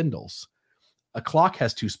 2 spindles. A clock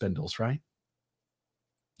has 2 spindles, right?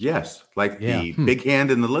 Yes, like the big hand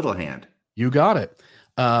and the little hand. You got it.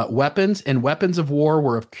 Weapons and weapons of war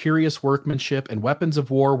were of curious workmanship, and weapons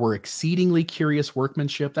of war were exceedingly curious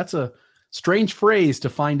workmanship. That's a strange phrase to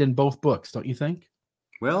find in both books, don't you think?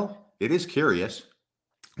 Well, it is curious.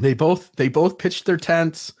 They both pitched their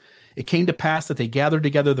tents. It came to pass that they gathered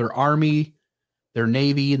together their army, their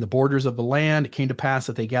navy, and the borders of the land. It came to pass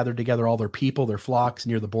that they gathered together all their people, their flocks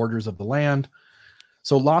near the borders of the land.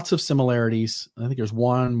 So lots of similarities. I think there's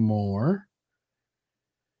one more.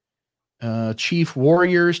 Chief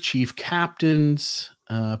warriors, chief captains,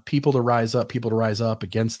 people to rise up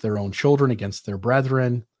against their own children, against their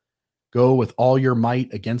brethren. Go with all your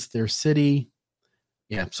might against their city.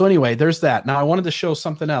 Yeah. So anyway, there's that. Now I wanted to show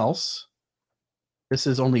something else. This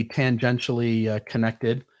is only tangentially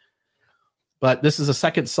connected, but this is a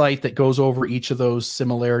second site that goes over each of those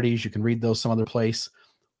similarities. You can read those some other place.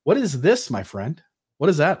 What is this, my friend? What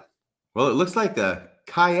is that? Well, it looks like a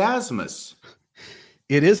chiasmus.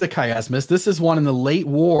 It is a chiasmus. This is one in the late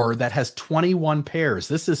war that has 21 pairs.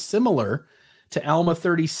 This is similar to Alma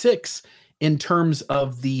 36 in terms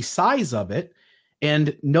of the size of it.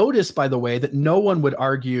 And notice, by the way, that no one would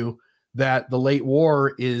argue that the late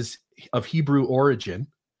war is of Hebrew origin.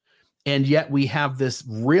 And yet we have this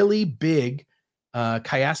really big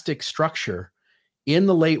chiastic structure in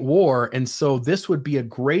the late war. And so this would be a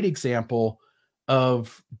great example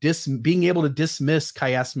of being able to dismiss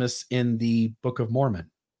chiasmus in the Book of Mormon.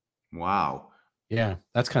 Wow. Yeah,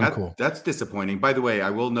 that's kind of cool. That's disappointing. By the way, I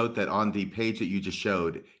will note that on the page that you just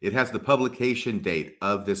showed, it has the publication date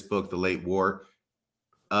of this book, The Late War,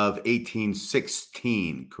 of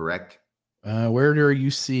 1816, correct? Where are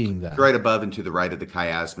you seeing that? Right above and to the right of the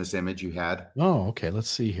chiasmus image you had. Oh, okay. Let's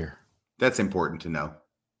see here. That's important to know.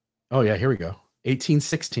 Oh, yeah, here we go.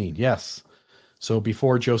 1816, yes. So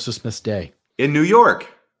before Joseph Smith's day. In New York.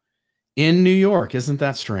 In New York. Isn't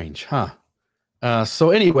that strange, huh?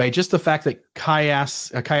 So anyway, just the fact that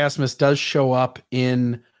chiasmus does show up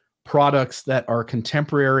in products that are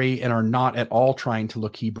contemporary and are not at all trying to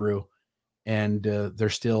look Hebrew, and they're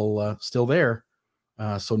still there.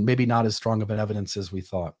 So maybe not as strong of an evidence as we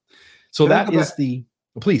thought. So that is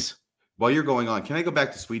please. While you're going on, can I go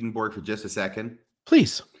back to Swedenborg for just a second?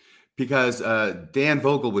 Please. Because Dan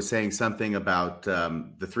Vogel was saying something about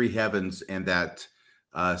the 3 heavens and that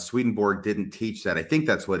Swedenborg didn't teach that. I think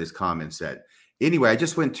that's what his comment said. Anyway, I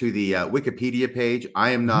just went to the Wikipedia page. I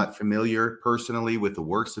am not familiar personally with the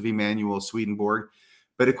works of Emanuel Swedenborg,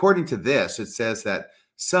 but according to this, it says that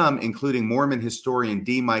some, including Mormon historian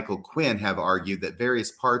D. Michael Quinn, have argued that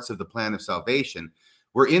various parts of the plan of salvation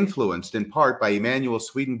were influenced in part by Emanuel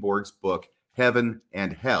Swedenborg's book, Heaven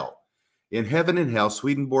and Hell. In Heaven and Hell,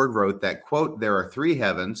 Swedenborg wrote that, quote, there are 3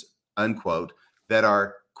 heavens, unquote, that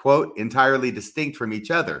are, quote, entirely distinct from each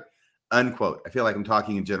other, unquote. I feel like I'm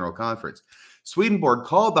talking in general conference. Swedenborg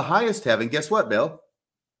called the highest heaven, guess what, Bill?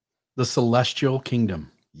 The celestial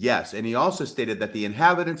kingdom. Yes, and he also stated that the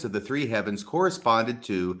inhabitants of the 3 heavens corresponded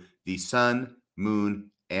to the sun,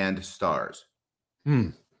 moon, and stars.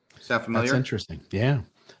 Is that familiar? That's interesting. Yeah.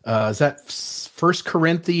 Is that 1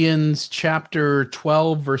 Corinthians chapter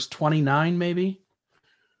 12, verse 29, maybe?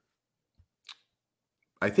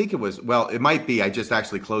 I think it was. Well, it might be. I just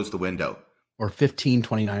actually closed the window. Or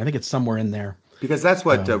 15:29. I think it's somewhere in there. Because that's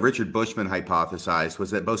what Richard Bushman hypothesized, was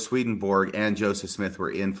that both Swedenborg and Joseph Smith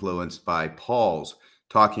were influenced by Paul's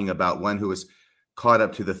talking about one who was caught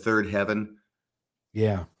up to the 3rd heaven.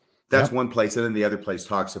 Yeah. That's one place. And then the other place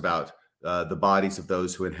talks about the bodies of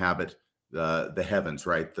those who inhabit the heavens,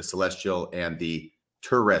 right? The celestial and the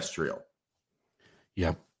terrestrial.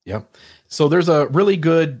 Yep. Yep. So there's a really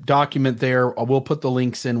good document there. We'll put the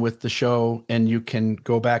links in with the show and you can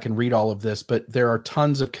go back and read all of this, but there are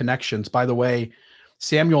tons of connections. By the way,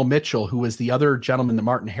 Samuel Mitchell, who was the other gentleman that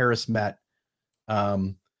Martin Harris met, if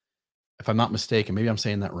I'm not mistaken, maybe I'm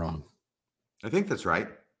saying that wrong. I think that's right.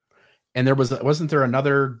 And wasn't there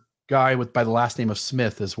another guy by the last name of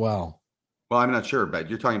Smith as well? Well, I'm not sure, but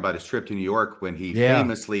you're talking about his trip to New York when he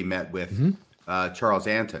famously met with Charles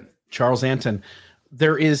Anton. Charles Anton.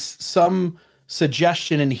 There is some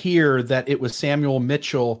suggestion in here that it was Samuel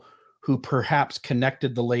Mitchell who perhaps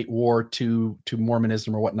connected the late war to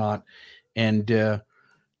Mormonism or whatnot. And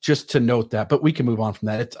just to note that, but we can move on from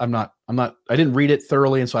that. I didn't read it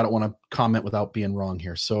thoroughly, and so I don't want to comment without being wrong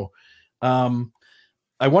here. So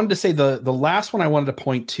I wanted to say the last one I wanted to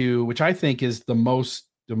point to, which I think is the most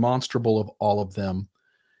demonstrable of all of them,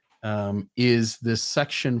 is this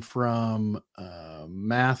section from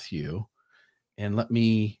Matthew. And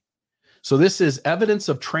so this is evidence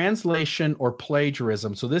of translation or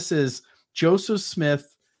plagiarism. So this is Joseph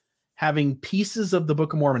Smith having pieces of the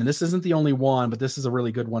Book of Mormon. And this isn't the only one, but this is a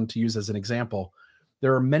really good one to use as an example.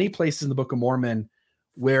 There are many places in the Book of Mormon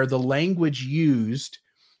where the language used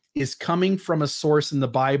is coming from a source in the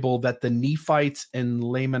Bible that the Nephites and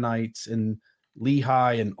Lamanites and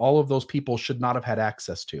Lehi and all of those people should not have had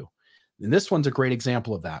access to. And this one's a great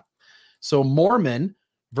example of that. So Mormon,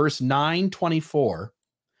 verse 9:24,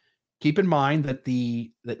 keep in mind that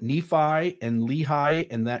that Nephi and Lehi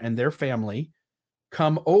and their family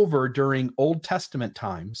come over during Old Testament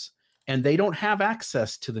times, and they don't have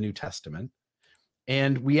access to the New Testament.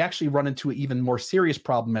 And we actually run into an even more serious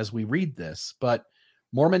problem as we read this. But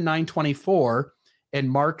Mormon 9:24 and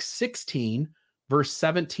Mark 16, verse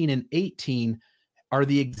 17 and 18 are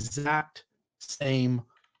the exact same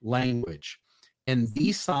language. And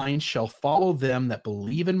these signs shall follow them that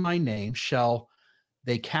believe in my name. Shall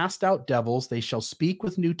they cast out devils? They shall speak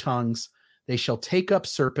with new tongues. They shall take up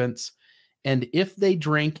serpents. And if they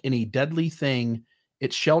drink any deadly thing,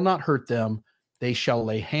 it shall not hurt them. They shall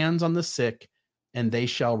lay hands on the sick, and they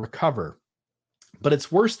shall recover. But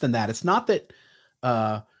it's worse than that. It's not that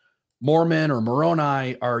Mormon or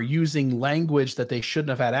Moroni are using language that they shouldn't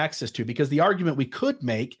have had access to, because the argument we could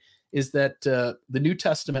make is that the New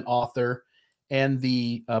Testament author and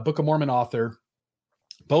the Book of Mormon author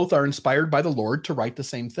both are inspired by the Lord to write the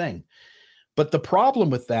same thing. But the problem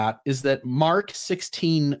with that is that Mark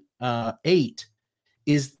 16:8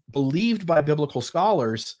 is believed by biblical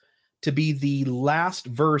scholars to be the last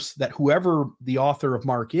verse that whoever the author of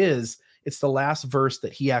Mark is, it's the last verse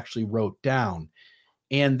that he actually wrote down.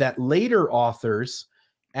 And that later authors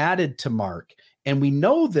added to Mark. And we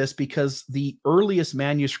know this because the earliest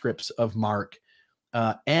manuscripts of Mark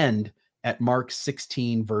end at Mark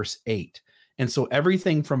 16, verse 8. And so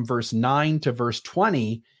everything from verse 9 to verse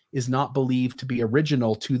 20 is not believed to be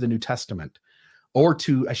original to the New Testament, or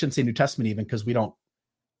to, I shouldn't say New Testament even, because we don't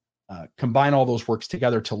combine all those works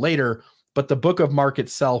together till later. But the book of Mark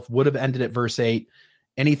itself would have ended at verse 8.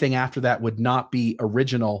 Anything after that would not be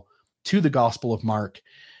original to the Gospel of Mark.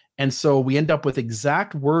 And so we end up with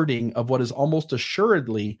exact wording of what is almost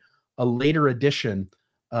assuredly a later addition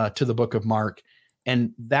to the book of Mark.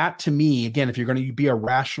 And that, to me, again, if you're going to be a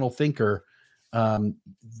rational thinker,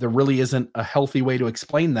 there really isn't a healthy way to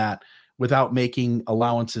explain that without making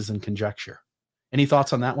allowances and conjecture. Any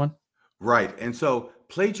thoughts on that one? Right. And so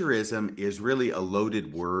plagiarism is really a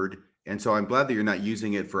loaded word. And so I'm glad that you're not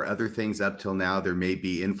using it for other things up till now. There may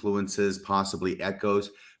be influences, possibly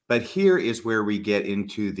echoes. But here is where we get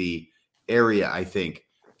into the area, I think,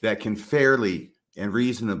 that can fairly and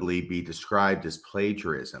reasonably be described as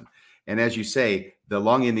plagiarism. And as you say, the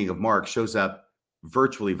long ending of Mark shows up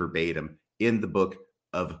virtually verbatim in the Book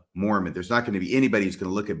of Mormon. There's not going to be anybody who's going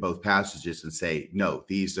to look at both passages and say, no,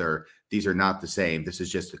 these are not the same. This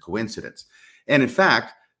is just a coincidence. And in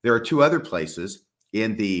fact, there are two other places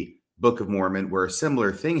in the Book of Mormon where a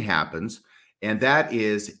similar thing happens, and that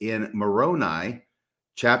is in Moroni,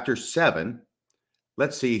 chapter 7.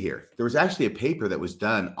 Let's see here. There was actually a paper that was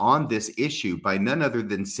done on this issue by none other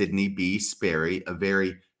than Sidney B. Sperry, a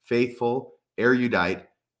very faithful, erudite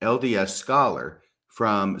LDS scholar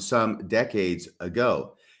from some decades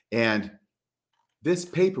ago. And this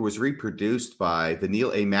paper was reproduced by the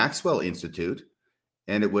Neil A. Maxwell Institute,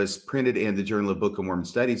 and it was printed in the Journal of Book of Mormon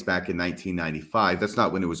Studies back in 1995. That's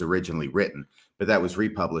not when it was originally written, but that was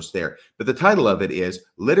republished there. But the title of it is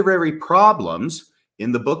Literary Problems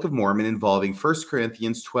in the Book of Mormon Involving 1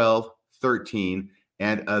 Corinthians 12, 13,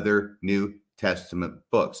 and Other New Testament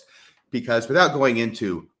Books. Because without going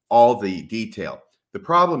into all the detail, the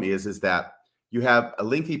problem is that you have a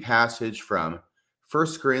lengthy passage from 1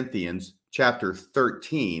 Corinthians chapter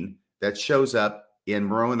 13 that shows up in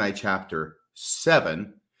Moroni chapter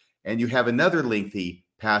 7, and you have another lengthy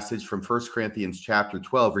passage from 1 Corinthians chapter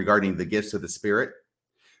 12 regarding the gifts of the Spirit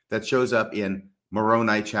that shows up in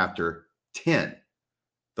Moroni chapter 10,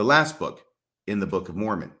 the last book in the Book of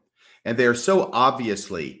Mormon. And they are so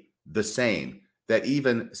obviously the same that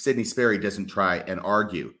even Sidney Sperry doesn't try and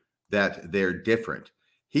argue that they're different.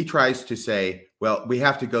 He tries to say, well, we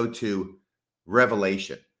have to go to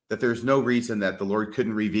Revelation. that there's no reason that the Lord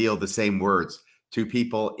couldn't reveal the same words to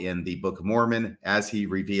people in the Book of Mormon as he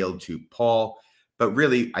revealed to Paul. But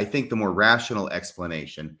really, I think the more rational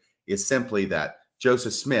explanation is simply that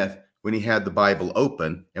Joseph Smith, when he had the Bible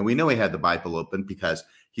open, and we know he had the Bible open because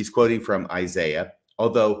he's quoting from Isaiah,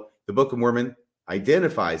 although the Book of Mormon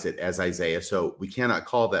identifies it as Isaiah, so we cannot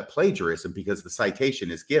call that plagiarism because the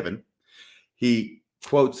citation is given. He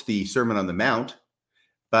quotes the Sermon on the Mount,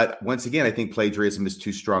 but once again, I think plagiarism is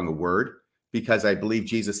too strong a word, because I believe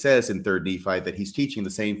Jesus says in 3rd Nephi that he's teaching the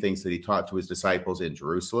same things that he taught to his disciples in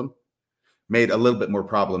Jerusalem, made a little bit more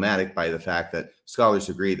problematic by the fact that scholars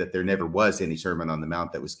agree that there never was any Sermon on the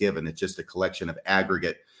Mount that was given. It's just a collection of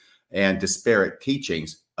aggregate and disparate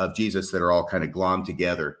teachings of Jesus that are all kind of glommed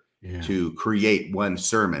together to create one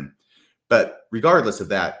sermon. But regardless of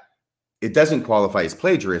that, it doesn't qualify as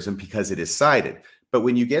plagiarism because it is cited. But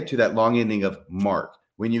when you get to that long ending of Mark,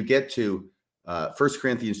 when you get to 1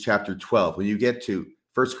 Corinthians chapter 12, when you get to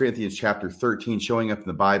 1 Corinthians chapter 13 showing up in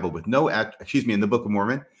the Bible with in the Book of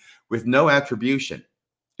Mormon, with no attribution,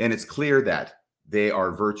 and it's clear that they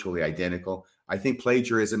are virtually identical, I think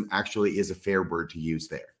plagiarism actually is a fair word to use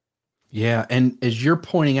there. Yeah, and as you're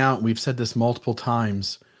pointing out, we've said this multiple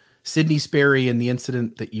times, Sidney Sperry and the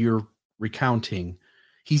incident that you're recounting,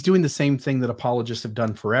 he's doing the same thing that apologists have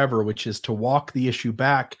done forever, which is to walk the issue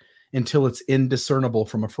back until it's indiscernible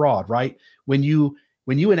from a fraud, right? When you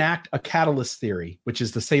enact a catalyst theory, which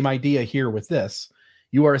is the same idea here with this,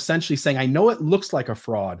 you are essentially saying, I know it looks like a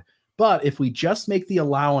fraud, but if we just make the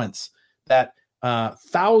allowance that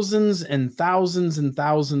thousands and thousands and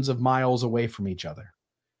thousands of miles away from each other,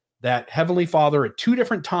 that Heavenly Father at 2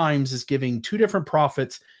 different times is giving 2 different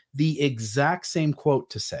prophets the exact same quote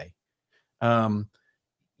to say,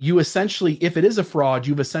 you essentially, if it is a fraud,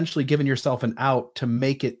 you've essentially given yourself an out to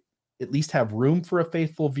make it at least have room for a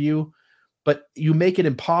faithful view, but you make it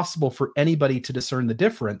impossible for anybody to discern the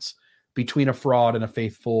difference between a fraud and a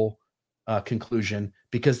faithful conclusion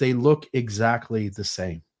because they look exactly the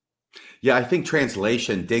same. Yeah, I think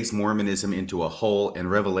translation digs Mormonism into a hole and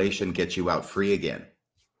revelation gets you out free again.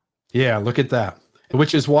 Yeah, look at that.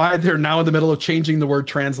 Which is why they're now in the middle of changing the word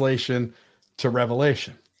translation to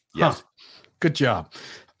revelation. Yes. Huh. Good job.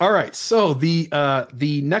 All right. So the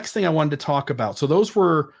next thing I wanted to talk about. So those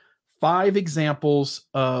were 5 examples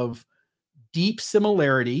of deep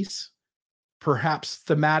similarities, perhaps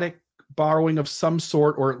thematic borrowing of some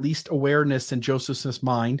sort, or at least awareness in Joseph Smith's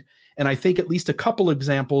mind. And I think at least a couple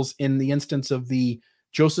examples in the instance of the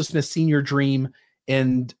Joseph Smith Sr. dream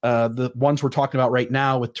and the ones we're talking about right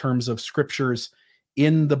now with terms of scriptures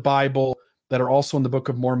in the Bible that are also in the Book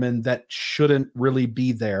of Mormon that shouldn't really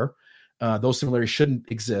be there. Those similarities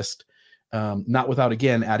shouldn't exist, not without,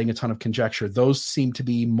 again, adding a ton of conjecture. Those seem to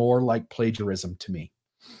be more like plagiarism to me.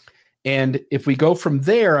 And if we go from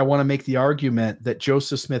there, I want to make the argument that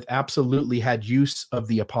Joseph Smith absolutely had use of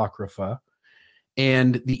the Apocrypha.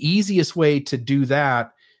 And the easiest way to do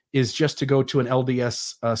that is just to go to an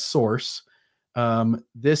LDS source.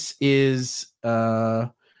 This is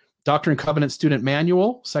Doctrine and Covenant Student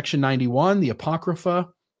Manual, section 91, the Apocrypha.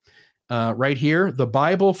 Right here, the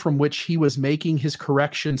Bible from which he was making his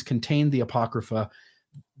corrections contained the Apocrypha.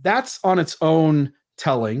 That's on its own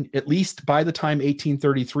telling, at least by the time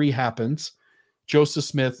 1833 happens, Joseph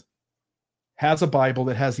Smith has a Bible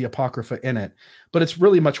that has the Apocrypha in it, but it's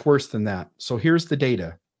really much worse than that. So here's the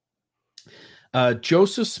data.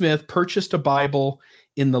 Joseph Smith purchased a Bible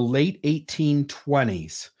in the late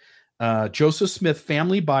 1820s. Joseph Smith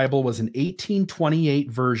Family Bible was an 1828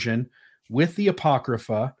 version with the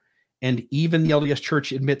Apocrypha, and even the LDS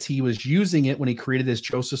Church admits he was using it when he created his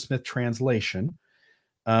Joseph Smith translation.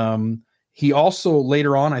 He also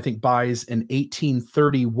later on, I think, buys an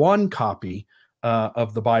 1831 copy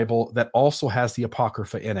of the Bible that also has the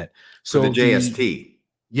Apocrypha in it. So for the JST.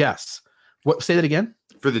 Yes. What? Say that again?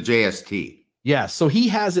 For the JST. Yeah. So he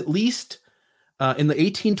has at least in the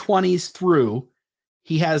 1820s through,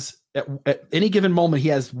 he has at any given moment, he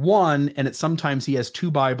has one, and sometimes he has 2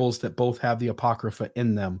 Bibles that both have the Apocrypha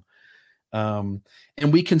in them.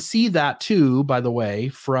 And we can see that too, by the way,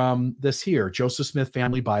 from this here, Joseph Smith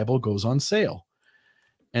Family Bible goes on sale.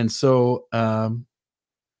 And so,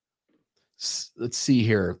 let's see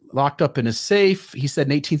here, locked up in his safe. He said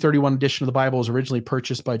an 1831 edition of the Bible was originally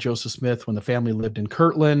purchased by Joseph Smith when the family lived in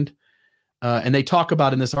Kirtland. And they talk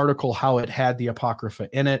about in this article how it had the Apocrypha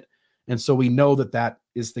in it. And so we know that that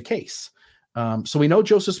is the case. So we know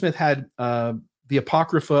Joseph Smith had the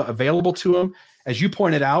Apocrypha available to him. As you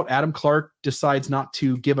pointed out, Adam Clark decides not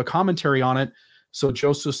to give a commentary on it. So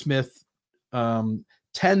Joseph Smith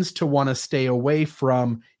tends to want to stay away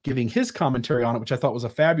from giving his commentary on it, which I thought was a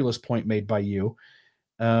fabulous point made by you.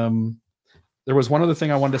 There was one other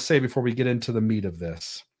thing I wanted to say before we get into the meat of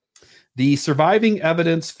this. The surviving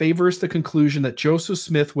evidence favors the conclusion that Joseph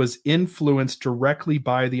Smith was influenced directly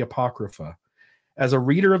by the Apocrypha. As a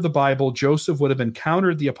reader of the Bible, Joseph would have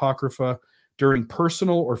encountered the Apocrypha during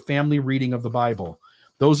personal or family reading of the Bible.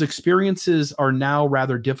 Those experiences are now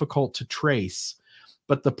rather difficult to trace,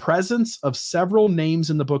 but the presence of several names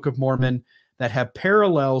in the Book of Mormon that have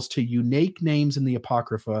parallels to unique names in the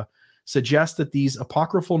Apocrypha suggests that these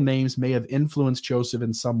apocryphal names may have influenced Joseph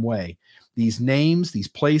in some way. These names, these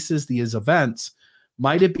places, these events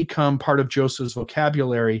might have become part of Joseph's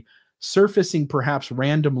vocabulary, surfacing perhaps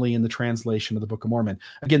randomly in the translation of the Book of Mormon.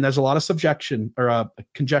 Again, there's a lot of subjection or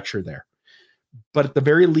conjecture there. But at the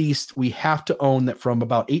very least, we have to own that from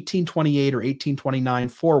about 1828 or 1829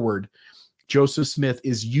 forward, Joseph Smith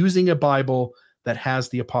is using a Bible that has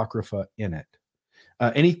the Apocrypha in it.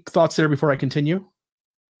 Any thoughts there before I continue?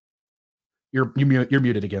 You're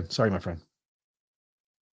muted again. Sorry, my friend.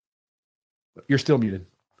 You're still muted.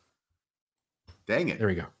 Dang it. There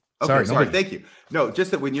we go. Okay, sorry. Thank you. No,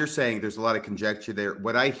 just that when you're saying there's a lot of conjecture there,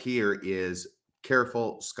 what I hear is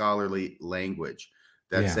careful scholarly language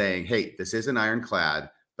that's saying, hey, this isn't ironclad,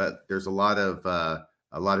 but there's a lot of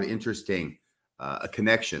interesting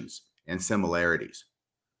connections and similarities.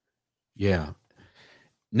 Yeah.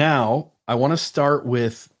 Now, I want to start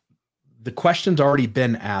with the question's already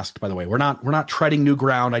been asked, by the way. We're not treading new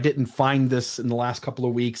ground. I didn't find this in the last couple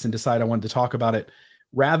of weeks and decide I wanted to talk about it.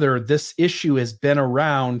 Rather, this issue has been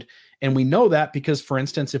around, and we know that because, for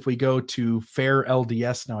instance, if we go to Fair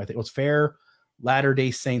LDS now, I think it was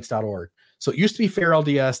FairLatterdaySaints.org. So it used to be Fair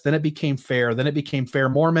LDS, then it became Fair, then it became Fair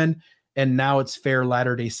Mormon, and now it's Fair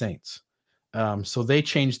Latter-day Saints. So they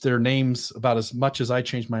changed their names about as much as I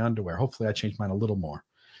changed my underwear. Hopefully I changed mine a little more.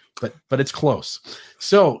 But it's close.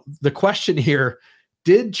 So the question here,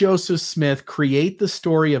 did Joseph Smith create the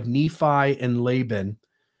story of Nephi and Laban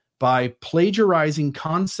by plagiarizing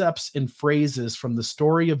concepts and phrases from the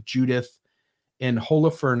story of Judith and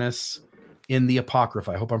Holofernes in the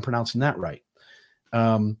Apocrypha? I hope I'm pronouncing that right.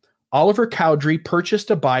 Oliver Cowdery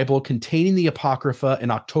purchased a Bible containing the Apocrypha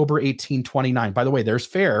in October 1829. By the way, there's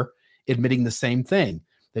Fair admitting the same thing,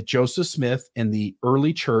 that Joseph Smith and the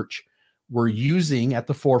early church were using at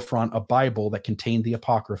the forefront a Bible that contained the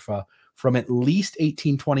Apocrypha from at least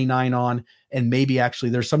 1829 on, and maybe actually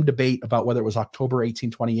there's some debate about whether it was October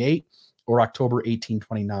 1828 or October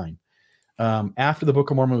 1829, after the Book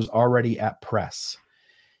of Mormon was already at press.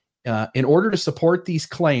 In order to support these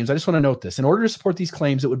claims, I just want to note this, in order to support these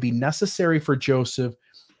claims, it would be necessary for Joseph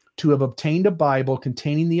to have obtained a Bible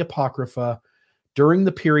containing the Apocrypha during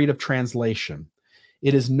the period of translation.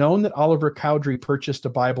 It is known that Oliver Cowdery purchased a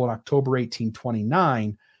Bible in October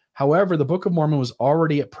 1829. However, the Book of Mormon was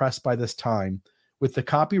already at press by this time, with the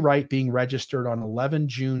copyright being registered on 11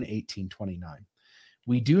 June 1829.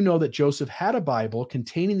 We do know that Joseph had a Bible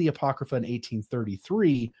containing the Apocrypha in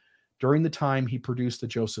 1833 during the time he produced the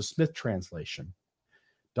Joseph Smith translation.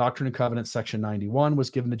 Doctrine and Covenants, section 91, was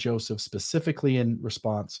given to Joseph specifically in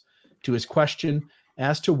response to his question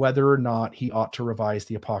as to whether or not he ought to revise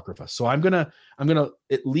the Apocrypha. So I'm gonna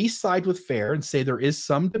at least side with Fair and say there is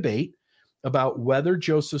some debate about whether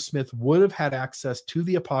Joseph Smith would have had access to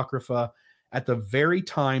the Apocrypha at the very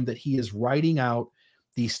time that he is writing out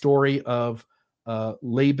the story of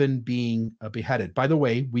Laban being beheaded. By the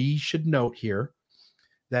way, we should note here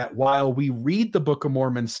that while we read the Book of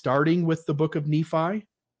Mormon starting with the Book of Nephi,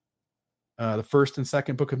 the first and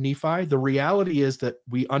second book of Nephi, the reality is that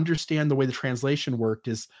we understand the way the translation worked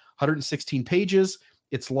is 116 pages.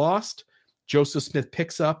 It's lost. Joseph Smith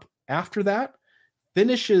picks up after that,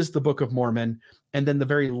 finishes the Book of Mormon, and then the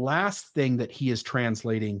very last thing that he is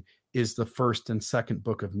translating is the first and second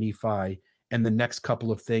book of Nephi and the next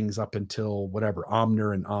couple of things up until whatever,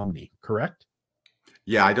 Omner and Omni, correct?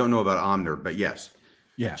 Yeah, I don't know about Omner, but yes.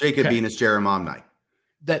 Yeah. Jacobinus Jeremiah.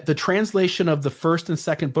 That the translation of the first and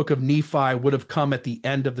second book of Nephi would have come at the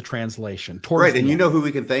end of the translation. Right, and you know who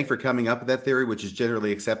we can thank for coming up with that theory, which is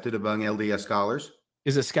generally accepted among LDS scholars?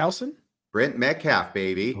 Is it Skousen? Brent Metcalf,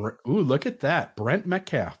 baby. Ooh, look at that. Brent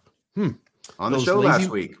Metcalf. On the show last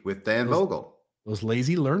week with Dan Vogel. Those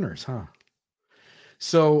lazy learners, huh?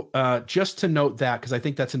 So just to note that, because I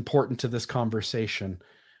think that's important to this conversation,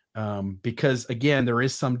 because, again, there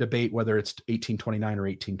is some debate whether it's 1829 or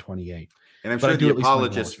 1828. And I'm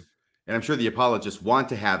sure the apologists want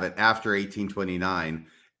to have it after 1829.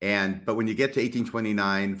 But when you get to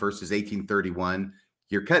 1829 versus 1831,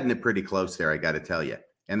 you're cutting it pretty close there, I got to tell you.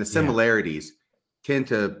 And the similarities tend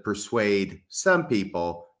to persuade some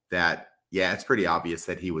people that, yeah, it's pretty obvious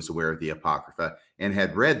that he was aware of the Apocrypha and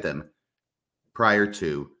had read them prior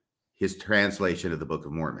to his translation of the Book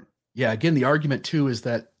of Mormon. Yeah, again, the argument too is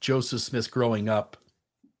that Joseph Smith growing up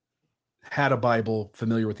had a Bible,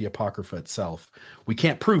 familiar with the Apocrypha itself. We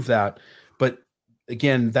can't prove that, but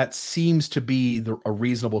again, that seems to be a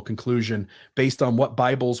reasonable conclusion based on what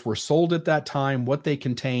Bibles were sold at that time, what they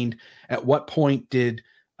contained. At what point did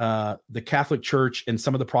the Catholic Church and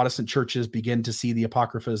some of the Protestant churches begin to see the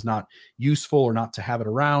Apocrypha as not useful or not to have it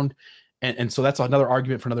around? And so that's another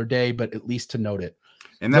argument for another day, but at least to note it.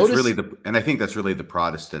 And that's and I think that's really the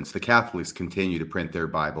Protestants. The Catholics continue to print their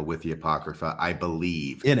Bible with the Apocrypha, I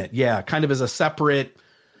believe. In it, yeah, kind of as a separate,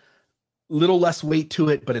 little less weight to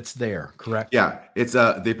it, but it's there, correct? Yeah, it's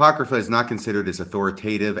the Apocrypha is not considered as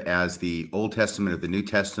authoritative as the Old Testament or the New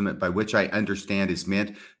Testament, by which I understand is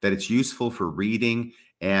meant that it's useful for reading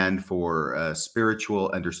and for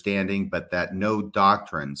spiritual understanding, but that no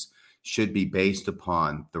doctrines should be based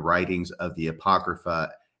upon the writings of the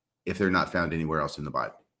Apocrypha if they're not found anywhere else in the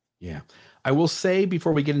Bible. Yeah. I will say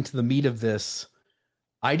before we get into the meat of this,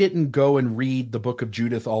 I didn't go and read the book of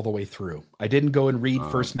Judith all the way through. I didn't go and read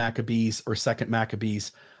First Maccabees or Second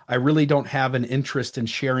Maccabees. I really don't have an interest in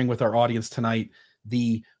sharing with our audience tonight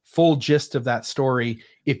the full gist of that story.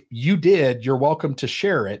 If you did, you're welcome to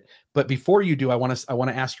share it. But before you do, I want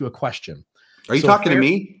to ask you a question. Are you talking to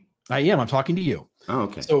me? I am. I'm talking to you. Oh,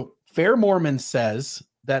 okay. So Fair Mormon says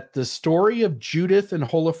that the story of Judith and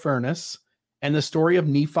Holofernes and the story of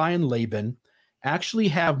Nephi and Laban actually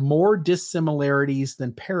have more dissimilarities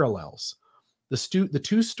than parallels. The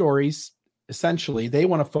two stories, essentially, they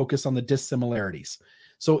want to focus on the dissimilarities.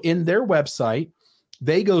 So in their website,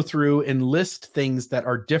 they go through and list things that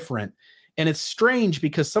are different. And it's strange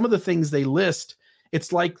because some of the things they list,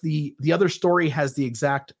 it's like the other story has the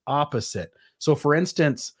exact opposite. So for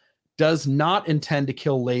instance, does not intend to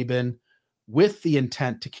kill Laban with the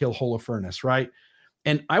intent to kill Holofernes, right?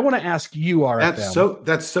 And I want to ask you, RFM.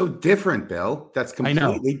 That's so different, Bill. That's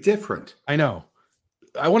completely different. I know.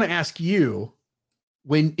 I want to ask you,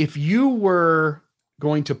 if you were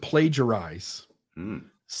going to plagiarize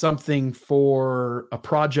something for a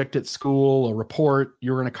project at school, a report,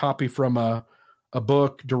 you were going to copy from a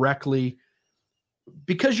book directly,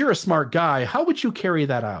 because you're a smart guy, how would you carry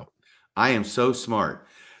that out? I am so smart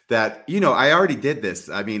that, I already did this.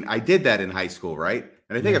 I mean, I did that in high school, right?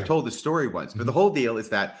 And I think I've told this story once, but the whole deal is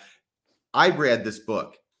that I read this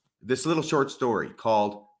book, this little short story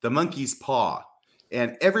called The Monkey's Paw.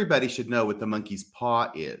 And everybody should know what the monkey's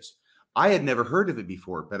paw is. I had never heard of it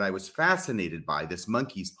before, but I was fascinated by this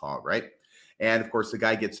monkey's paw, right? And of course, the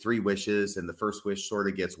guy gets 3 wishes, and the first wish sort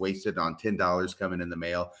of gets wasted on $10 coming in the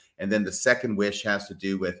mail. And then the second wish has to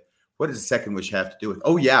do with, what does the second wish have to do with?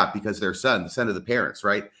 Oh, yeah, because their son, the son of the parents,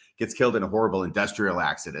 right, gets killed in a horrible industrial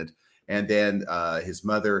accident. And then his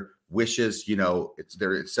mother wishes,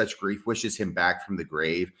 it's such grief, wishes him back from the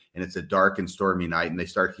grave. And it's a dark and stormy night. And they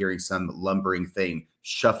start hearing some lumbering thing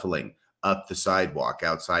shuffling up the sidewalk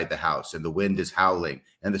outside the house. And the wind is howling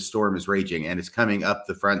and the storm is raging and it's coming up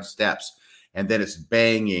the front steps. And then it's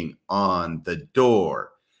banging on the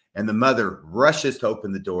door. And the mother rushes to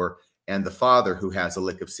open the door. And the father, who has a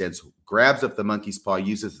lick of sense, grabs up the monkey's paw,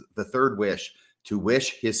 uses the third wish to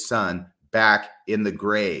wish his son back in the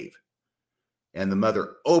grave. And the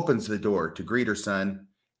mother opens the door to greet her son,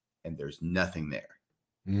 and there's nothing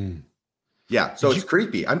there. Yeah, so it's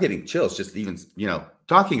creepy. I'm getting chills just even,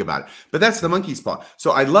 talking about it. But that's the monkey's paw.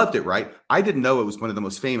 So I loved it, right? I didn't know it was one of the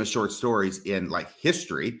most famous short stories in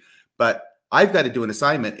history, but I've got to do an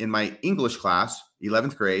assignment in my English class,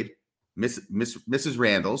 11th grade. Mrs.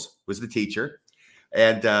 Randalls was the teacher.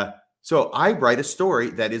 And so I write a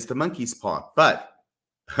story that is the monkey's paw. But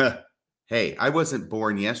hey, I wasn't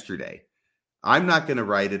born yesterday. I'm not going to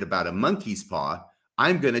write it about a monkey's paw.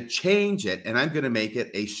 I'm going to change it, and I'm going to make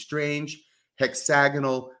it a strange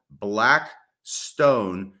hexagonal black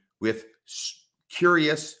stone with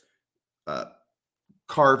curious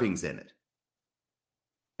carvings in it.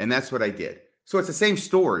 And that's what I did. So it's the same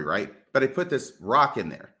story, right? But I put this rock in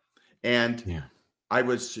there. And I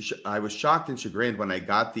was shocked and chagrined when I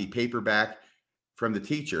got the paperback from the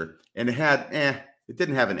teacher, and it had, it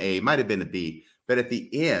didn't have an A, it might have been a B, but at the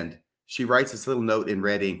end, she writes this little note in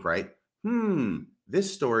red ink, right?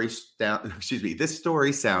 This story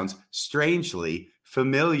sounds strangely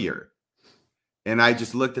familiar. And I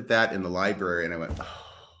just looked at that in the library and I went, oh,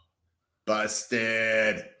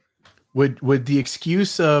 busted. Would the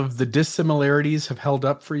excuse of the dissimilarities have held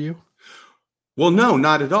up for you? Well, no,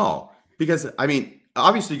 not at all. Because,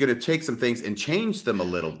 obviously you're going to take some things and change them a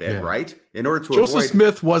little bit, right? In order to Joseph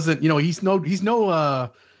Smith wasn't, he's no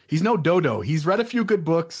dodo. He's read a few good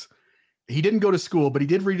books. He didn't go to school, but he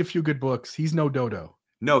did read a few good books. He's no dodo.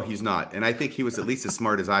 No, he's not. And I think he was at least as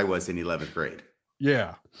smart as I was in 11th grade.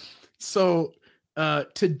 Yeah. So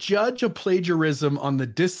to judge a plagiarism on the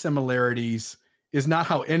dissimilarities is not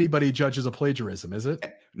how anybody judges a plagiarism, is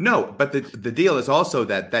it? No, but the deal is also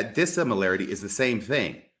that dissimilarity is the same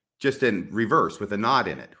thing, just in reverse with a nod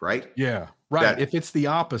in it, right? Yeah, right. If it's the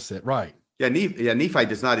opposite, right. Yeah, Nephi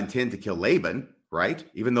does not intend to kill Laban, right?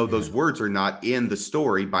 Even though those words are not in the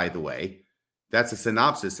story, by the way. That's a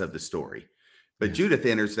synopsis of the story. But Judith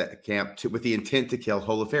enters that camp with the intent to kill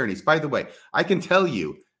Holofernes. By the way, I can tell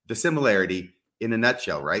you the similarity in a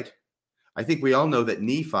nutshell, right? I think we all know that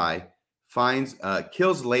Nephi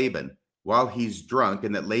kills Laban while he's drunk,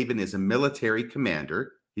 and that Laban is a military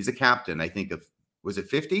commander. He's a captain, I think, was it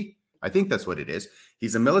 50? I think that's what it is.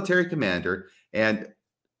 He's a military commander, and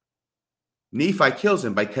Nephi kills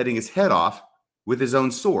him by cutting his head off with his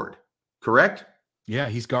own sword. Correct? Yeah,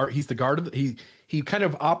 he's the guard of he kind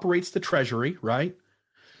of operates the treasury, right?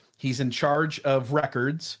 He's in charge of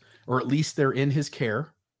records, or at least they're in his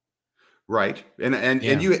care. Right. And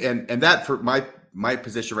that, for my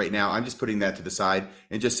position right now, I'm just putting that to the side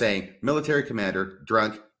and just saying military commander,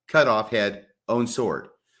 drunk, cut off head, own sword.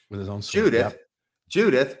 With his own sword.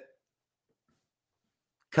 Judith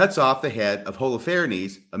cuts off the head of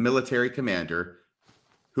Holofernes, a military commander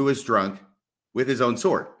who is drunk, with his own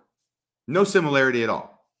sword. No similarity at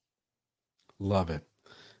all. Love it.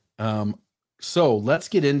 So let's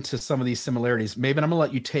get into some of these similarities. Maven, I'm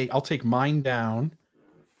going to let I'll take mine down.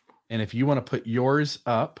 And if you want to put yours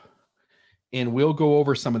up, and we'll go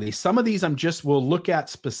over some of these. Some of these we'll look at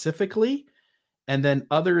specifically. And then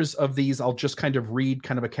others of these, I'll just kind of read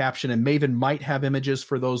kind of a caption, and Maven might have images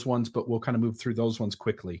for those ones, but we'll kind of move through those ones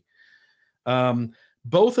quickly.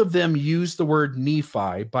 Both of them use the word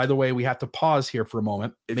Nephi. By the way, we have to pause here for a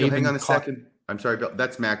moment. If you'll hang on a second. I'm sorry, Bill.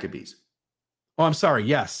 That's Maccabees. Oh, I'm sorry.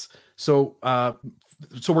 Yes. So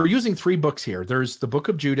we're using 3 books here. There's the book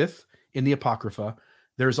of Judith in the Apocrypha.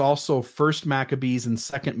 There's also First Maccabees and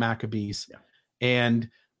Second Maccabees. Yeah. And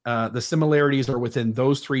the similarities are within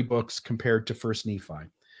those 3 books compared to First Nephi.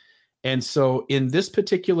 And so in this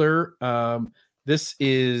particular, this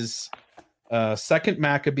is Second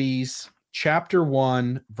Maccabees, chapter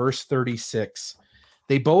 1, verse 36.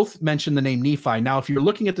 They both mention the name Nephi. Now, if you're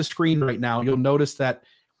looking at the screen right now, you'll notice that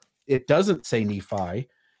it doesn't say Nephi.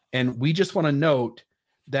 And we just want to note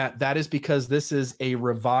that is because this is a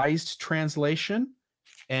revised translation,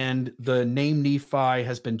 and the name Nephi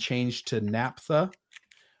has been changed to Naphtha.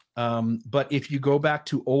 But if you go back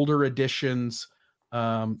to older editions,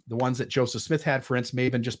 the ones that Joseph Smith had, for instance,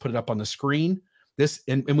 Maven just put it up on the screen. This,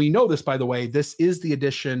 and we know this, by the way, this is the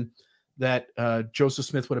edition that Joseph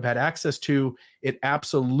Smith would have had access to. It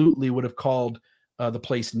absolutely would have called the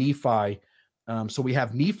place Nephi. So we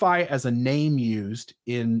have Nephi as a name used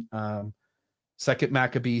in Second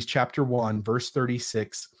Maccabees chapter 1, verse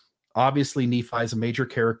 36. Obviously, Nephi is a major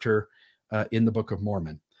character in the Book of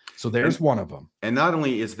Mormon. So there's one of them. And not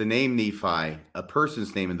only is the name Nephi a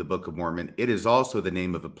person's name in the Book of Mormon, it is also the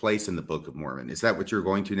name of a place in the Book of Mormon. Is that what you're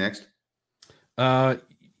going to next?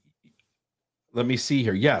 Let me see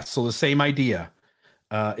here. Yes. So the same idea.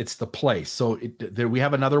 It's the place. So there we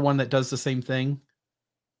have another one that does the same thing.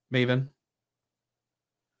 Maven?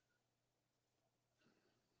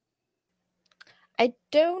 I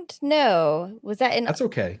don't know. Was that in? That's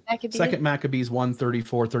okay. Maccabees? Second Maccabees 1,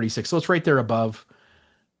 34, 36. So it's right there above.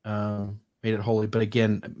 Made it holy. But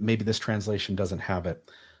again, maybe this translation doesn't have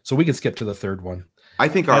it. So we can skip to the third one. I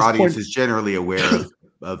think our audience is generally aware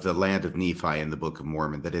of the land of Nephi in the Book of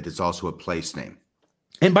Mormon, that it is also a place name.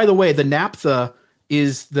 And by the way, the naphtha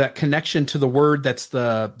is the connection to the word that's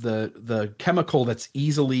the chemical that's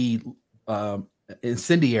easily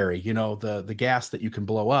incendiary, the gas that you can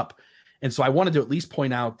blow up. And so I wanted to at least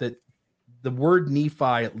point out that the word Nephi,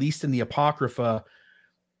 at least in the Apocrypha,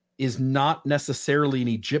 is not necessarily an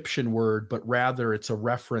Egyptian word, but rather it's a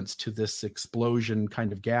reference to this explosion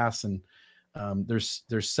kind of gas. And there's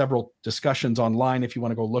several discussions online if you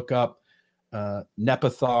want to go look up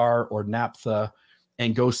Nepathar or Naphtha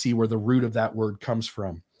and go see where the root of that word comes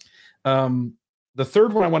from. The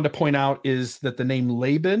third one I wanted to point out is that the name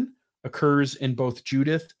Laban occurs in both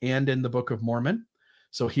Judith and in the Book of Mormon.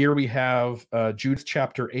 So here we have Judith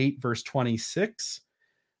chapter 8, verse 26,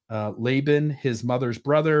 Laban, his mother's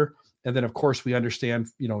brother. And then, of course, we understand,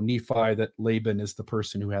 Nephi, that Laban is the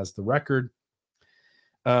person who has the record.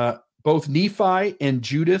 Both Nephi and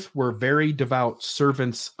Judith were very devout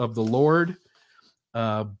servants of the Lord.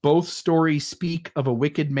 Both stories speak of a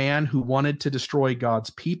wicked man who wanted to destroy God's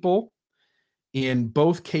people. In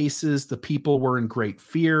both cases, the people were in great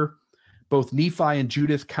fear. Both Nephi and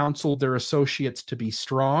Judith counseled their associates to be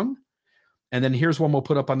strong. And then here's one we'll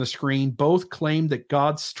put up on the screen. Both claim that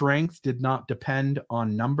God's strength did not depend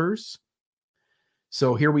on numbers.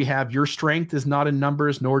 So here we have, your strength is not in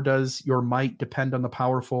numbers, nor does your might depend on the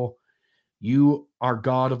powerful. You are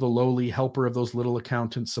God of the lowly, helper of those little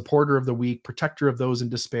accountants, supporter of the weak, protector of those in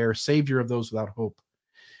despair, savior of those without hope.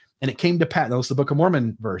 And it came to pass, that was the Book of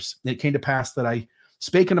Mormon verse. And it came to pass that I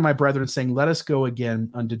spake unto my brethren, saying, let us go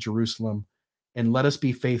again unto Jerusalem, and let us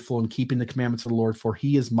be faithful in keeping the commandments of the Lord, for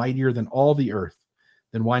he is mightier than all the earth.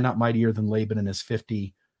 Then why not mightier than Laban and his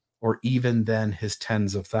 50, or even than his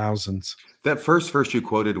tens of thousands? That first verse you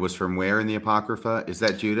quoted was from where in the Apocrypha? Is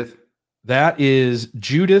that Judith? That is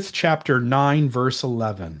Judith chapter 9, verse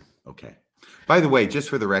 11. Okay. By the way, just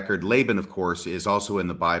for the record, Laban, of course, is also in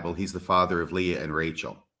the Bible. He's the father of Leah and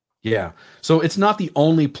Rachel. Yeah. So it's not the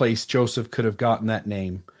only place Joseph could have gotten that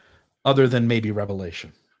name, other than maybe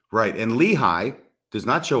Revelation. Right. And Lehi does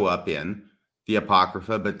not show up in the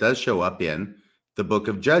Apocrypha, but does show up in the book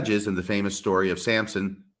of Judges and the famous story of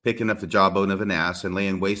Samson picking up the jawbone of an ass and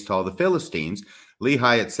laying waste to all the Philistines.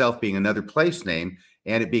 Lehi itself being another place name,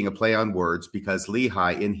 and it being a play on words, because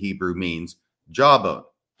Lehi in Hebrew means jawbone.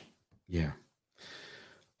 Yeah.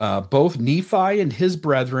 Both Nephi and his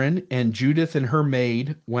brethren and Judith and her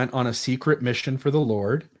maid went on a secret mission for the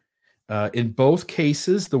Lord. In both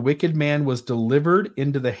cases, the wicked man was delivered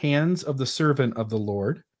into the hands of the servant of the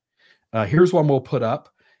Lord. Here's one we'll put up.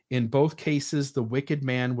 In both cases, the wicked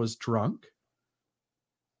man was drunk.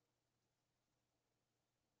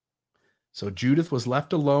 So Judith was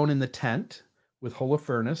left alone in the tent with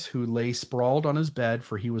Holofernes, who lay sprawled on his bed,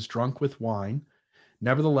 for he was drunk with wine.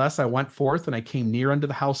 Nevertheless, I went forth, and I came near unto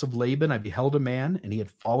the house of Laban. I beheld a man, and he had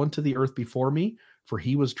fallen to the earth before me, for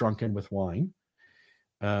he was drunken with wine.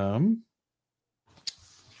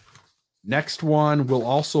 Next one we'll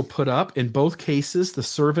also put up. In both cases, the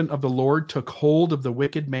servant of the Lord took hold of the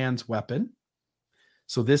wicked man's weapon.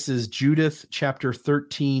 So this is Judith chapter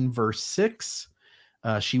 13, verse 6.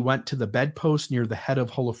 She went to the bedpost near the head of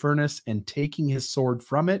Holofernes, and taking his sword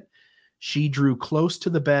from it, she drew close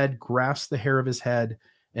to the bed, grasped the hair of his head,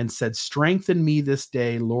 and said, strengthen me this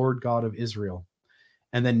day, Lord God of Israel.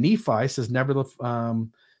 And then Nephi says, and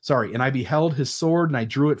I beheld his sword, and I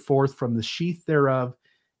drew it forth from the sheath thereof.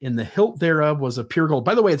 In the hilt thereof was a pure gold.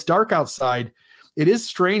 By the way, it's dark outside. It is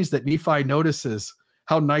strange that Nephi notices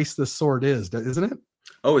how nice this sword is, isn't it?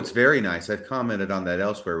 Oh, it's very nice. I've commented on that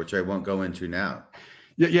elsewhere, which I won't go into now.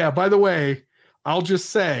 Yeah. By the way, I'll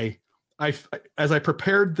just say, as I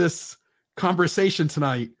prepared this conversation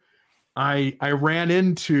tonight, I ran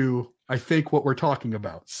into, I think, what we're talking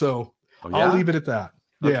about. So I'll leave it at that.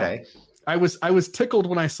 Okay. Yeah. I was tickled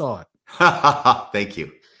when I saw it. Thank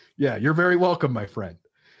you. Yeah, you're very welcome, my friend.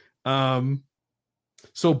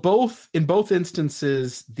 So in both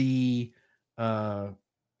instances, the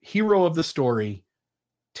hero of the story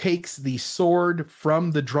takes the sword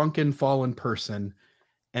from the drunken fallen person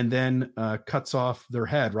and then cuts off their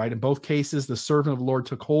head, right? In both cases, the servant of the Lord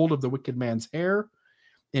took hold of the wicked man's hair.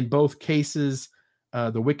 In both cases,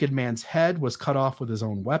 the wicked man's head was cut off with his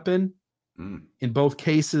own weapon. In both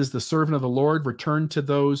cases, the servant of the Lord returned to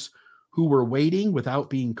those who were waiting without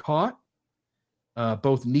being caught.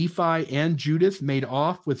 Both Nephi and Judith made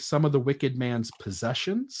off with some of the wicked man's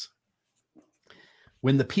possessions.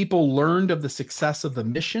 When the people learned of the success of the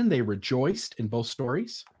mission, they rejoiced in both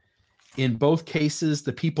stories. In both cases,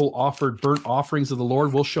 the people offered burnt offerings of the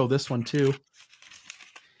Lord. We'll show this one too.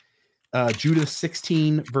 Judith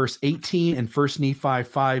 16, verse 18, and 1 Nephi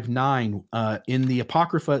 5:9. In the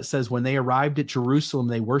Apocrypha, it says, when they arrived at Jerusalem,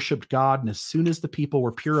 they worshiped God, and as soon as the people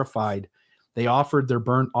were purified, they offered their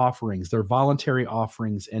burnt offerings, their voluntary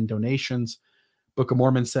offerings and donations. Book of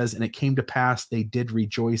Mormon says, and it came to pass, they did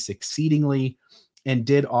rejoice exceedingly and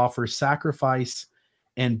did offer sacrifice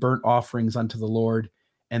and burnt offerings unto the Lord,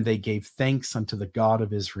 and they gave thanks unto the God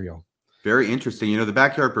of Israel. Very interesting. You know, the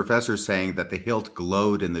backyard professor is saying that the hilt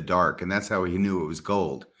glowed in the dark, and that's how he knew it was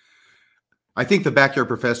gold. I think the backyard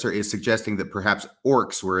professor is suggesting that perhaps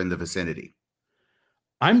orcs were in the vicinity.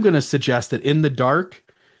 I'm going to suggest that in the dark,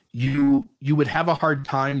 you would have a hard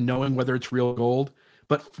time knowing whether it's real gold,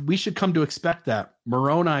 but we should come to expect that.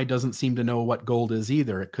 Moroni doesn't seem to know what gold is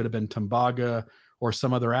either. It could have been Tembaga or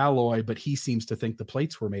some other alloy, but he seems to think the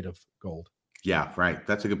plates were made of gold. Yeah, right.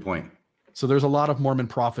 That's a good point. So there's a lot of Mormon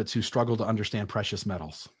prophets who struggle to understand precious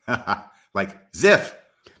metals. Like Ziff.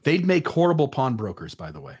 They'd make horrible pawnbrokers,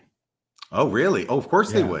 by the way. Oh, really? Oh, of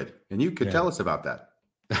course they would. And you could tell us about that.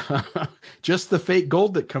 Just the fake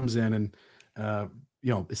gold that comes in. And,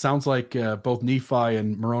 it sounds like both Nephi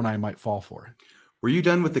and Moroni might fall for it. Were you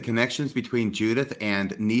done with the connections between Judith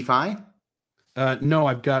and Nephi? No,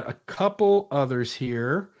 I've got a couple others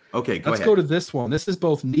here. Okay, go Let's ahead. go to this one. This is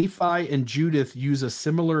both Nephi and Judith use a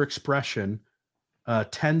similar expression,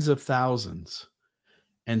 tens of thousands.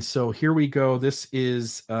 And so here we go. This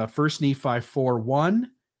is 1 Nephi 4:1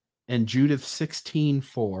 and Judith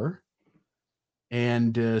 16:4.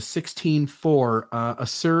 And 16:4,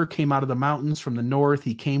 Assur came out of the mountains from the north.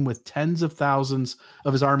 He came with tens of thousands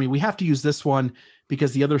of his army. We have to use this one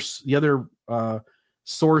because the other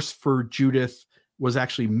source for Judith was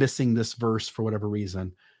actually missing this verse for whatever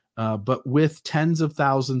reason. But with tens of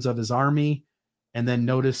thousands of his army, and then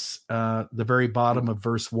notice the very bottom of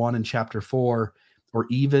verse 1 in chapter 4, or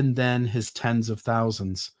even then his tens of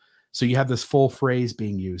thousands. So you have this full phrase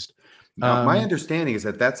being used. Now, my understanding is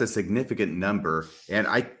that that's a significant number, and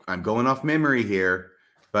I'm going off memory here,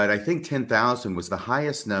 but I think 10,000 was the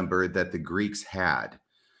highest number that the Greeks had.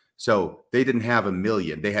 So they didn't have 1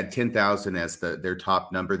 million. They had 10,000 as their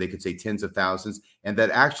top number. They could say tens of thousands, and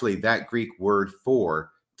that actually that Greek word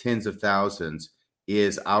for tens of thousands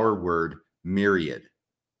is our word myriad.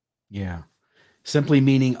 Yeah. Simply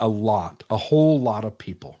meaning a lot, a whole lot of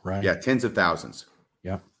people, right? Yeah, tens of thousands.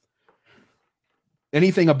 Yeah.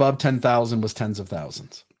 Anything above 10,000 was tens of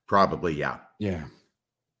thousands. Probably, yeah. Yeah.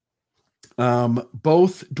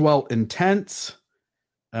 Both dwelt in tents.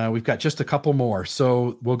 We've got just a couple more.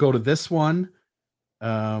 So we'll go to this one,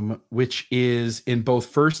 which is in both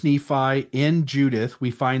First Nephi and Judith. We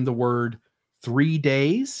find the word 3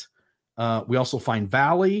 days. We also find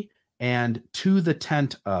valley and to the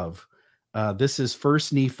tent of. This is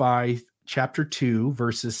First Nephi chapter 2,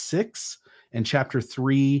 verses 6 and chapter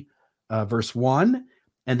 3, verse 1,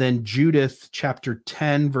 and then Judith chapter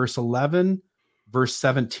 10, verse 11, verse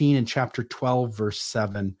 17, and chapter 12, verse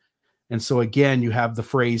 7. And so again, you have the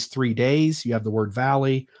phrase 3 days, you have the word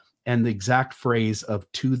valley, and the exact phrase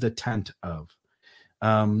of to the tent of.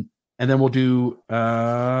 And then we'll do,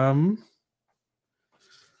 let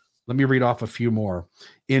me read off a few more.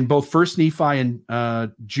 In both First Nephi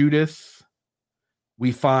and Judith,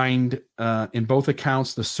 we find in both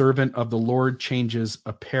accounts, the servant of the Lord changes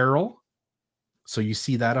apparel. So you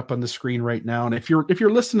see that up on the screen right now. And if you're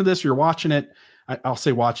listening to this, you're watching it. I'll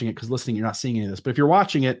say watching it because listening, you're not seeing any of this. But if you're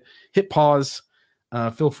watching it, hit pause.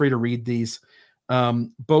 Feel free to read these.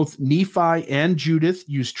 Both Nephi and Judith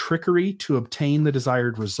use trickery to obtain the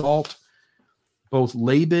desired result. Both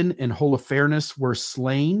Laban and Holofernes were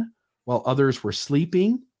slain while others were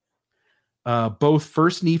sleeping. Both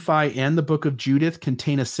First Nephi and the book of Judith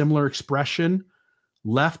contain a similar expression,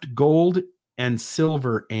 left gold and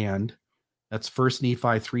silver and. That's First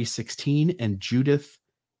Nephi 3:16 and Judith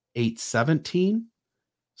 8:17.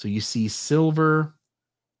 So you see silver,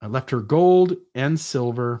 left her gold and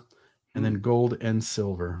silver, and then gold and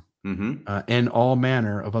silver, and all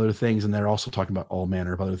manner of other things. And they're also talking about all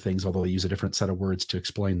manner of other things, although they use a different set of words to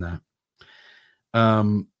explain that.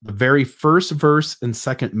 The very first verse in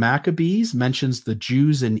 2nd Maccabees mentions the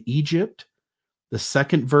Jews in Egypt. The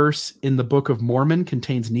second verse in the Book of Mormon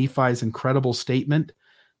contains Nephi's incredible statement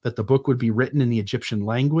that the book would be written in the Egyptian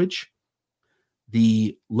language.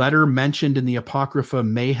 The letter mentioned in the Apocrypha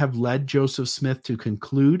may have led Joseph Smith to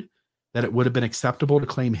conclude that it would have been acceptable to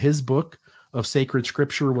claim his book of sacred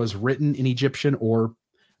scripture was written in Egyptian, or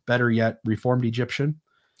better yet, Reformed Egyptian.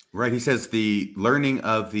 Right. He says the learning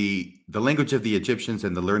of the language of the Egyptians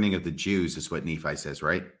and the learning of the Jews is what Nephi says,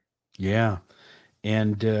 right? Yeah.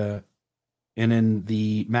 And in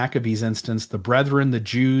the Maccabees instance, the brethren, the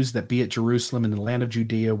Jews that be at Jerusalem in the land of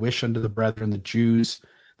Judea, wish unto the brethren, the Jews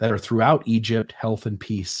that are throughout Egypt, health and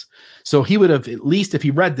peace. So he would have, at least if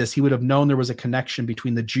he read this, he would have known there was a connection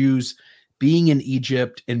between the Jews being in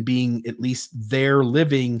Egypt and being at least there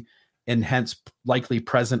living and hence likely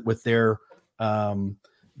present with their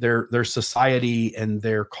society and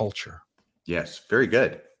their culture. Yes, very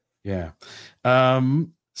good. Yeah.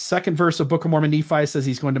 Second verse of Book of Mormon, Nephi says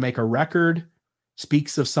he's going to make a record,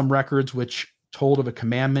 speaks of some records which told of a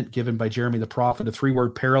commandment given by Jeremy the prophet. A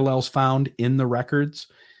 3-word parallels found in the records.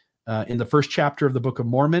 In the first chapter of the Book of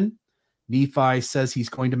Mormon, Nephi says he's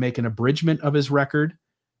going to make an abridgment of his record.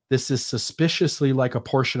 This is suspiciously like a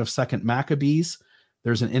portion of 2nd Maccabees.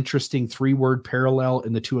 There's an interesting 3-word parallel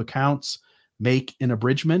in the two accounts. Make an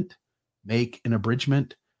abridgment, make an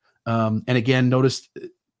abridgment. And again, notice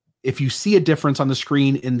if you see a difference on the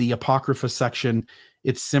screen in the Apocrypha section,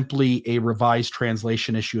 it's simply a revised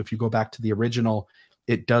translation issue. If you go back to the original,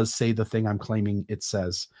 it does say the thing I'm claiming it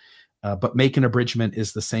says. But make an abridgment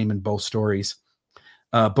is the same in both stories.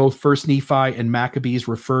 Both First Nephi and Maccabees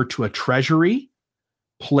refer to a treasury,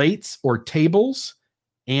 plates or tables,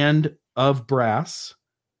 and of brass,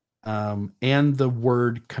 and the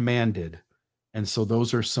word commanded. And so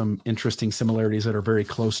those are some interesting similarities that are very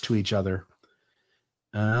close to each other.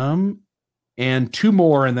 And two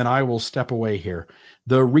more, and then I will step away here.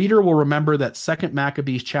 The reader will remember that 2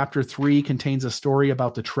 Maccabees chapter 3 contains a story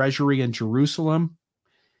about the treasury in Jerusalem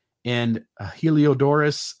and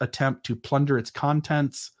Heliodorus' attempt to plunder its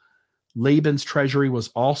contents. Laban's treasury was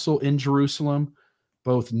also in Jerusalem.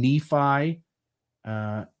 Both Nephi,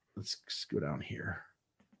 let's go down here.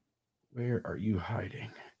 Where are you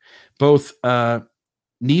hiding? Both Nephi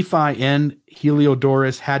and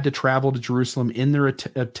Heliodorus had to travel to Jerusalem in their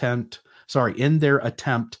attempt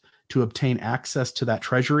to obtain access to that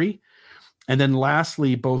treasury. And then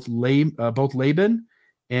lastly, both Laban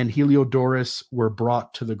and Heliodorus were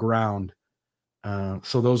brought to the ground.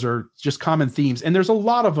 So those are just common themes. And there's a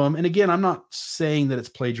lot of them. And again, I'm not saying that it's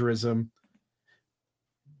plagiarism,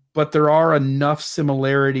 but there are enough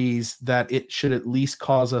similarities that it should at least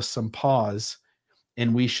cause us some pause.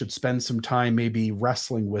 And we should spend some time maybe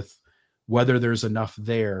wrestling with whether there's enough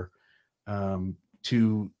there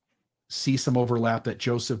to see some overlap that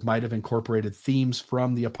Joseph might have incorporated themes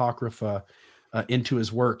from the Apocrypha into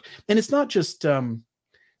his work. And it's not just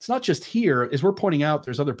here, as we're pointing out,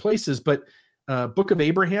 there's other places, but Book of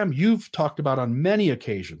Abraham, you've talked about on many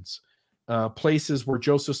occasions, places where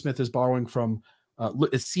Joseph Smith is borrowing from,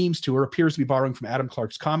 it seems to, or appears to be borrowing from Adam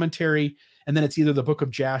Clark's commentary. And then it's either the Book of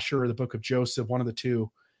Jasher or the Book of Joseph, one of the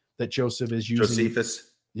two that Joseph is using.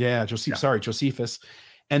 Josephus. Yeah, Josephus.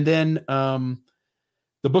 And then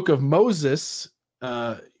the Book of Moses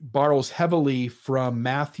borrows heavily from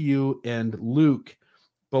Matthew and Luke,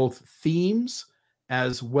 both themes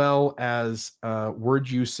as well as word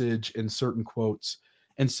usage in certain quotes.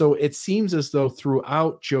 And so it seems as though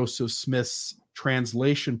throughout Joseph Smith's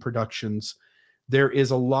translation productions, there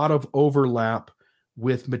is a lot of overlap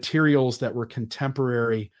with materials that were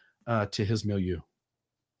contemporary to his milieu.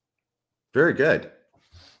 Very good.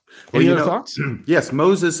 Any other thoughts? Yes,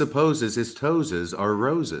 Moses supposes his toes are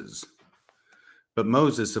roses, but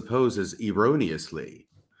Moses supposes erroneously.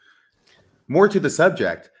 More to the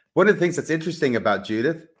subject, one of the things that's interesting about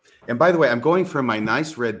Judith, and by the way, I'm going from my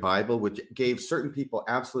nice red Bible, which gave certain people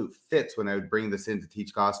absolute fits when I would bring this in to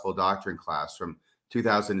teach gospel doctrine class from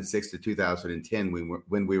 2006 to 2010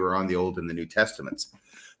 when we were on the Old and the New Testaments.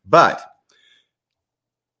 But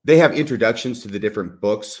they have introductions to the different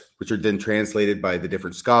books, which are then translated by the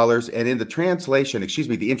different scholars. And in the translation,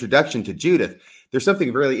 the introduction to Judith, there's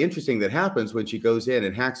something really interesting that happens when she goes in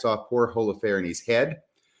and hacks off poor Holofernes' head,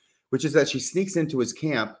 which is that she sneaks into his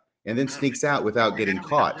camp and then sneaks out without getting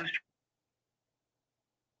caught.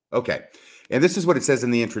 Okay. And this is what it says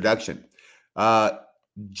in the introduction.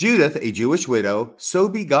 Judith, a Jewish widow, so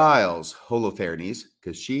beguiles Holofernes,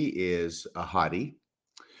 because she is a hottie,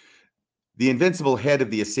 the invincible head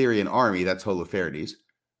of the Assyrian army, that's Holofernes,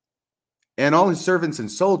 and all his servants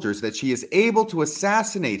and soldiers, that she is able to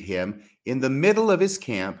assassinate him in the middle of his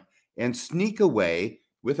camp and sneak away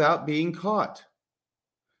without being caught.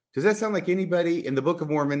 Does that sound like anybody in the Book of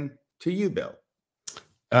Mormon to you, Bill?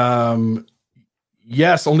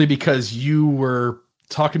 Yes, only because you were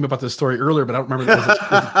talking about this story earlier, but I don't remember.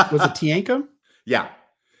 Was it Teancum? Yeah.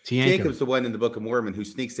 Teancum's the one in the Book of Mormon who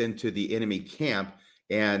sneaks into the enemy camp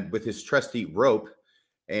and with his trusty rope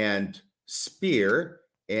and spear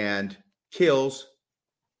and kills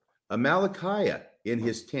Amalickiah in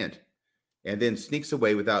his tent and then sneaks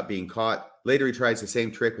away without being caught. Later, he tries the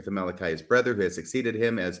same trick with Amalickiah's brother, who has succeeded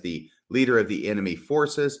him as the leader of the enemy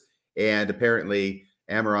forces. And apparently,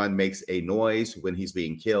 Ammoron makes a noise when he's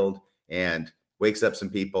being killed and wakes up some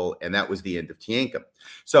people. And that was the end of Teancum.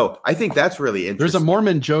 So I think that's really interesting. There's a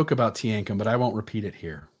Mormon joke about Teancum, but I won't repeat it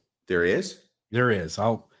here. There is? There is.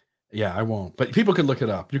 I won't. But people could look it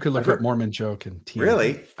up. You could look up Mormon joke and Teancum.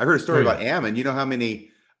 Really? I've heard a story about Ammon. You know how many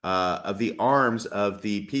of the arms of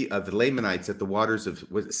the Lamanites at the waters of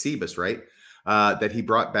Sebus, right? That he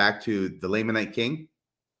brought back to the Lamanite king?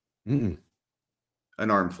 Mm-mm. An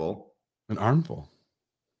armful. An armful.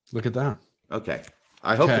 Look at that. Okay.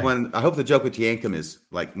 I hope the joke with Teancum is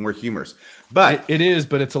like more humorous. But it is,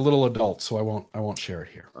 but it's a little adult, so I won't share it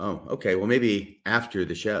here. Oh, okay. Well, maybe after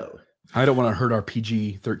the show. I don't want to hurt our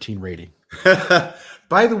PG-13 rating.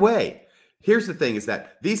 By the way, here's the thing: is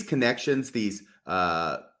that these connections, these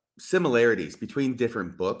similarities between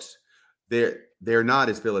different books, they're not,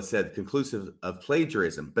 as Bill has said, conclusive of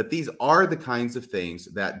plagiarism. But these are the kinds of things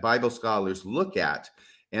that Bible scholars look at,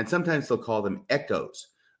 and sometimes they'll call them echoes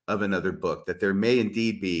of another book, that there may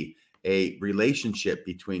indeed be a relationship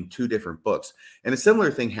between two different books. And a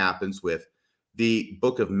similar thing happens with the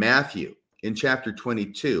book of Matthew in chapter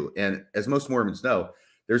 22. And as most Mormons know,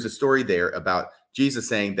 there's a story there about Jesus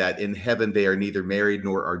saying that in heaven they are neither married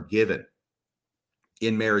nor are given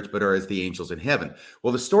in marriage, but are as the angels in heaven.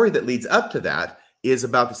 Well, the story that leads up to that is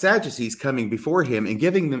about the Sadducees coming before him and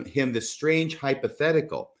giving him this strange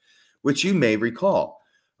hypothetical, which you may recall.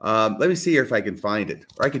 Let me see here if I can find it,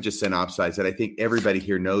 or I could just synopsize it. I think everybody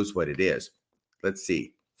here knows what it is. Let's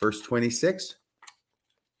see. Verse 26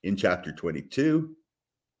 in chapter 22.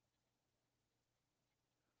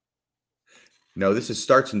 No,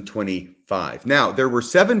 starts in 25. Now, there were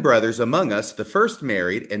 7 brothers among us. The first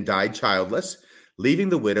married and died childless, leaving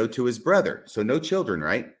the widow to his brother. So no children,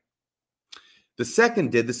 right? The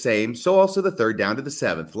second did the same, so also the third, down to the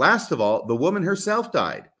 7th. Last of all, the woman herself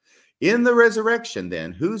died. In the resurrection,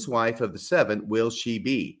 then, whose wife of the 7 will she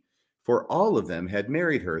be? For all of them had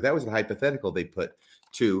married her. That was the hypothetical they put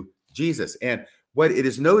to Jesus. And what it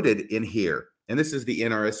is noted in here, and this is the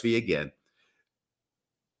NRSV again,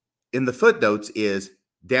 in the footnotes is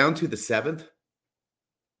down to the 7th,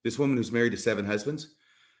 this woman who's married to 7 husbands,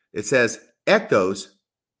 it says, echoes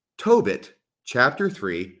Tobit, chapter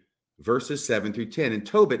 3, verses 7 through 10. And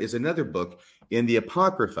Tobit is another book in the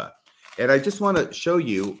Apocrypha. And I just want to show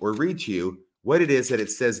you or read to you what it is that it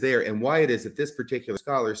says there and why it is that this particular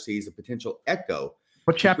scholar sees a potential echo.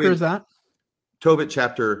 What chapter is that? Tobit,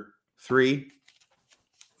 chapter 3,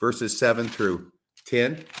 verses 7 through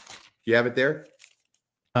 10. Do you have it there?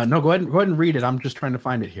 No, go ahead and read it. I'm just trying to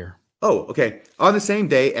find it here. Oh, okay. On the same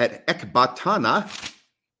day at Ecbatana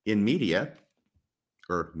in Media,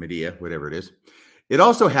 or Medea, whatever it is, it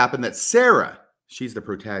also happened that Sarah, she's the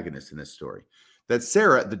protagonist in this story, that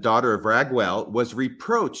Sarah, the daughter of Raguel, was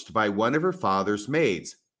reproached by one of her father's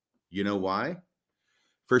maids. You know why?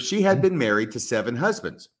 For she had been married to 7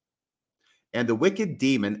 husbands. And the wicked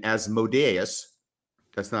demon Asmodeus,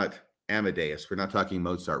 that's not Amadeus, we're not talking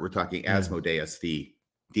Mozart, we're talking Asmodeus, the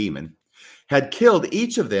demon, had killed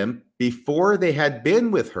each of them before they had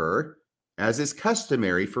been with her, as is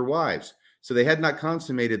customary for wives. So they had not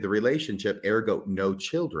consummated the relationship, ergo no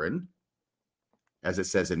children, as it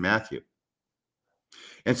says in Matthew.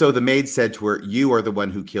 And so the maid said to her, you are the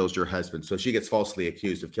one who kills your husband. So she gets falsely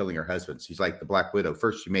accused of killing her husband. She's like the Black Widow.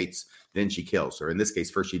 First she mates, then she kills. Or in this case,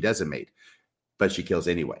 first she doesn't mate, but she kills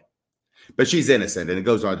anyway. But she's innocent. And it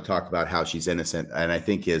goes on to talk about how she's innocent. And I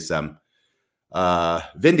think is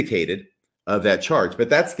vindicated of that charge. But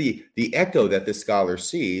that's the echo that this scholar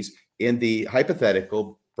sees in the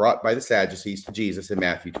hypothetical brought by the Sadducees to Jesus in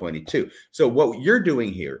Matthew 22. So what you're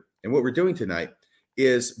doing here and what we're doing tonight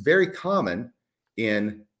is very common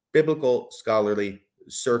in biblical scholarly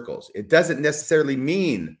circles. It doesn't necessarily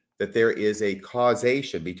mean that there is a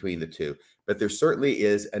causation between the two, but there certainly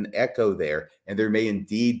is an echo there, and there may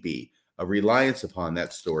indeed be a reliance upon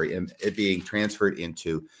that story and it being transferred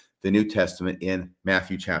into the New Testament in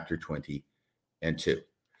Matthew chapter 20 and 2.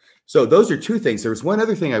 So those are 2 things. There was one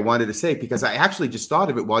other thing I wanted to say because I actually just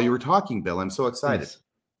thought of it while you were talking, Bill. I'm so excited. Yes.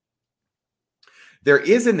 There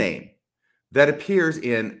is a name that appears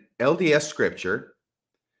in LDS scripture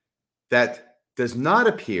that does not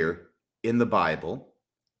appear in the Bible,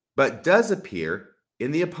 but does appear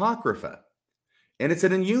in the Apocrypha. And it's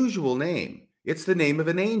an unusual name. It's the name of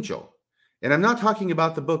an angel. And I'm not talking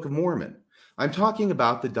about the Book of Mormon. I'm talking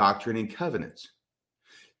about the Doctrine and Covenants.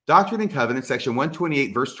 Doctrine and Covenants, section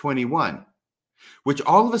 128, verse 21, which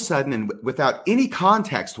all of a sudden, and without any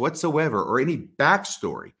context whatsoever or any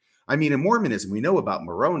backstory, I mean, in Mormonism, we know about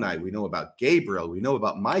Moroni, we know about Gabriel, we know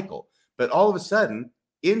about Michael, but all of a sudden,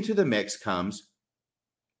 into the mix comes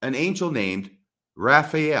an angel named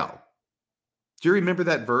Raphael. Do you remember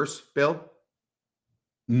that verse, Bill?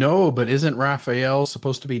 No, but isn't Raphael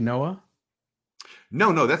supposed to be Noah?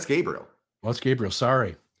 No, that's Gabriel. Well, it's Gabriel.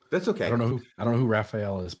 Sorry. That's okay. I don't know who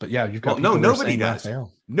Raphael is, but yeah, you've got. Well, no, nobody does.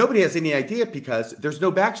 Raphael. Nobody has any idea because there's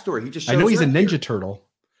no backstory. He just shows I know he's a Ninja here. Turtle.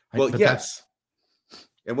 Well, yes.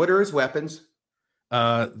 And what are his weapons?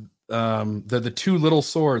 The 2 little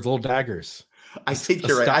swords, little daggers. I think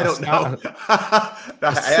you're right. I don't know. I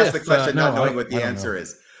asked the question not knowing what the answer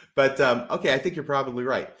is. But okay, I think you're probably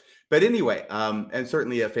right. But anyway, and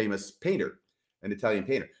certainly a famous painter, an Italian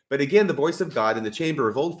painter. But again, the voice of God in the chamber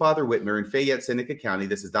of Old Father Whitmer in Fayette, Seneca County.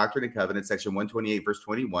 This is Doctrine and Covenants, section 128, verse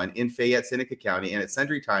 21, in Fayette, Seneca County, and at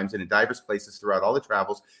sundry times and in diverse places throughout all the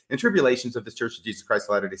travels and tribulations of the Church of Jesus Christ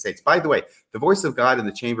of Latter-day Saints. By the way, the voice of God in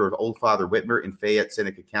the chamber of Old Father Whitmer in Fayette,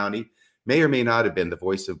 Seneca County may or may not have been the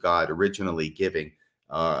voice of God originally giving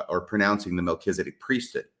or pronouncing the Melchizedek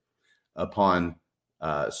priesthood upon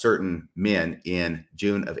certain men in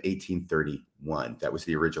June of 1831. That was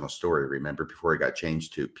the original story, remember, before it got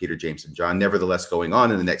changed to Peter, James, and John. Nevertheless, going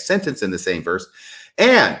on in the next sentence in the same verse,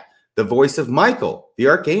 and the voice of Michael, the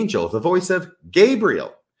archangel, the voice of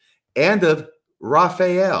Gabriel, and of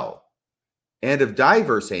Raphael. and of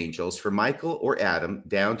diverse angels from Michael or Adam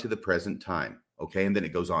down to the present time. Okay, and then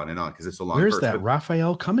it goes on because it's a long Where's verse. that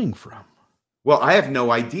Raphael coming from? Well, I have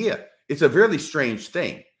no idea. It's a really strange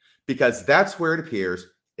thing because that's where it appears.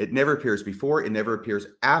 It never appears before. It never appears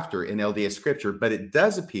after in LDS scripture, but it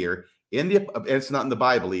does appear and it's not in the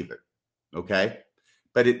Bible either. Okay,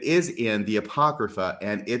 but it is in the Apocrypha,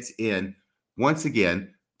 and it's in, once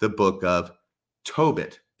again, the book of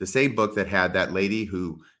Tobit, the same book that had that lady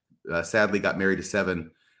who sadly got married to 7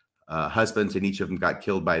 husbands, and each of them got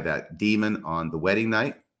killed by that demon on the wedding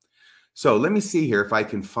night. So let me see here if I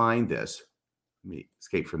can find this. Let me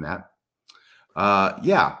escape from that.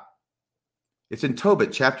 Yeah, it's in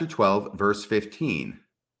Tobit chapter 12, verse 15.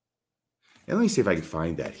 And let me see if I can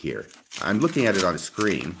find that here. I'm looking at it on a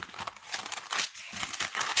screen.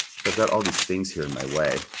 I've got all these things here in my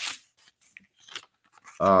way.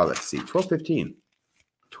 Let's see, 12:15.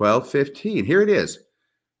 12:15. Here it is.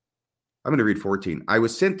 I'm going to read 14. I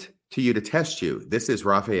was sent to you to test you. This is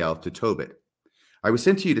Raphael to Tobit. I was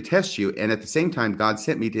sent to you to test you, and at the same time, God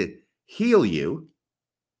sent me to heal you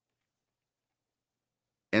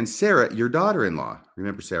and Sarah, your daughter-in-law.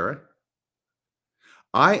 Remember Sarah?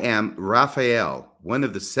 I am Raphael, one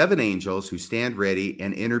of the 7 angels who stand ready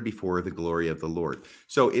and enter before the glory of the Lord.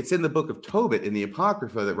 So it's in the book of Tobit in the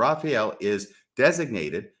Apocrypha that Raphael is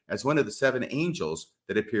designated as one of the 7 angels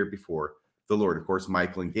that appear before the Lord. Of course,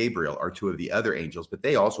 Michael and Gabriel are 2 of the other angels, but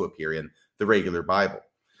they also appear in the regular Bible.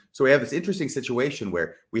 So we have this interesting situation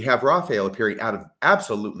where we have Raphael appearing out of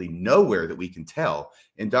absolutely nowhere that we can tell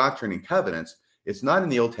in Doctrine and Covenants. It's not in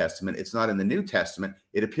the Old Testament. It's not in the New Testament.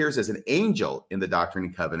 It appears as an angel in the Doctrine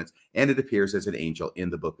and Covenants, and it appears as an angel in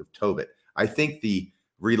the book of Tobit. I think the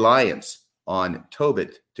reliance on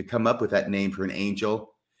Tobit to come up with that name for an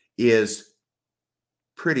angel is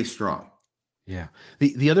pretty strong. Yeah.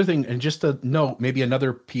 The other thing, and just to note, maybe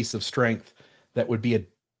another piece of strength that would be a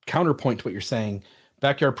counterpoint to what you're saying,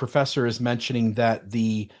 Backyard Professor is mentioning that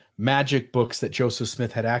the magic books that Joseph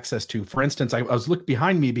Smith had access to, for instance, I was looking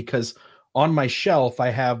behind me because on my shelf, I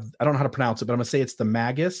don't know how to pronounce it, but I'm going to say it's the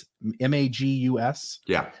Magus, Magus.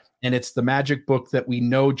 Yeah. And it's the magic book that we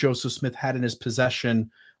know Joseph Smith had in his possession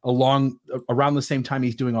around the same time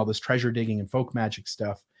he's doing all this treasure digging and folk magic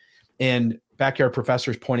stuff. And Backyard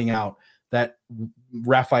Professor is pointing out that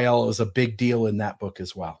Raphael is a big deal in that book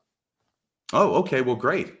as well. Oh, okay. Well,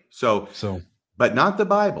 great. So, but not the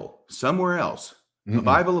Bible, somewhere else. Mm-mm. A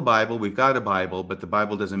Bible. We've got a Bible, but the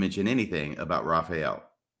Bible doesn't mention anything about Raphael.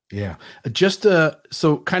 Yeah. Just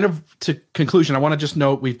so kind of to conclusion, I want to just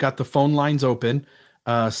note we've got the phone lines open.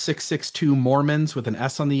 662 Mormons with an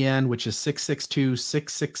S on the end, which is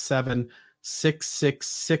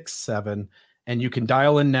 662-667-6667. And you can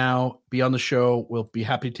dial in now, be on the show. We'll be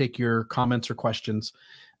happy to take your comments or questions.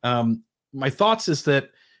 My thoughts is that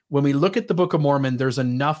when we look at the Book of Mormon, there's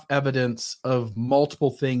enough evidence of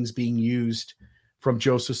multiple things being used from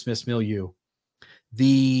Joseph Smith's milieu.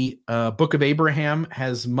 The Book of Abraham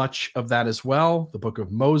has much of that as well. The Book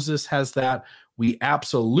of Moses has that. We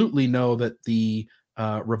absolutely know that the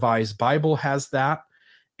Revised Bible has that.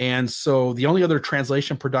 And so the only other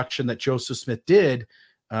translation production that Joseph Smith did,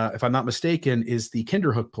 if I'm not mistaken, is the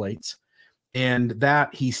Kinderhook plates. And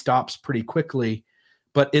that he stops pretty quickly.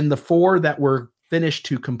 But in the 4 that were finished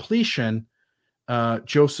to completion,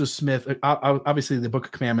 Joseph Smith, obviously the Book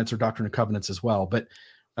of Commandments or Doctrine and Covenants as well, but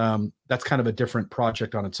that's kind of a different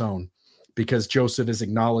project on its own because Joseph is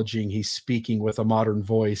acknowledging he's speaking with a modern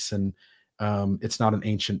voice and it's not an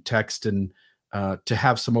ancient text. And to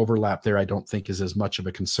have some overlap there, I don't think is as much of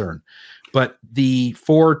a concern. But the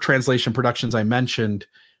 4 translation productions I mentioned,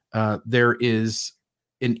 there is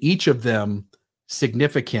in each of them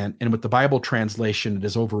significant, and with the Bible translation, it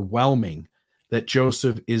is overwhelming that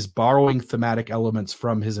Joseph is borrowing thematic elements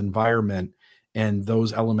from his environment, and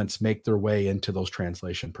those elements make their way into those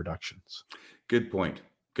translation productions. Good point.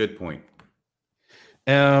 Good point.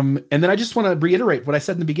 And then I just want to reiterate what I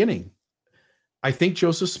said in the beginning. I think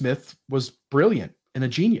Joseph Smith was brilliant and a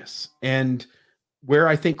genius. And where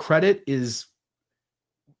I think credit is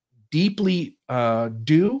deeply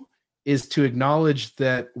due is to acknowledge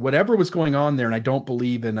that whatever was going on there, and I don't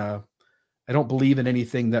believe in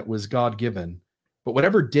anything that was God-given, but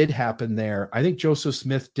whatever did happen there, I think Joseph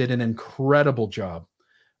Smith did an incredible job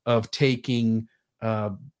of taking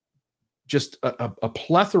just a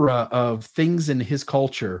plethora of things in his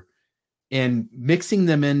culture and mixing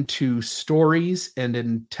them into stories and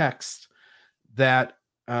in text that,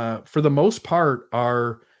 for the most part,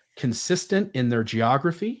 are consistent in their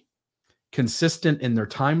geography, consistent in their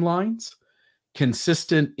timelines,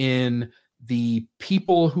 consistent in the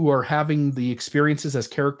people who are having the experiences as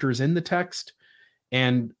characters in the text,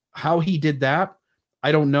 and How he did that,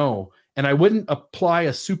 I don't know. And I wouldn't apply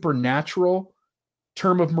a supernatural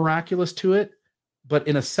term of miraculous to it, but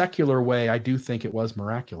in a secular way, I do think it was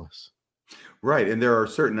miraculous. Right. And there are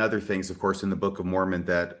certain other things, of course, in the Book of Mormon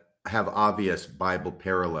that have obvious Bible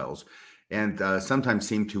parallels and sometimes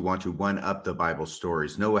seem to want to one-up the Bible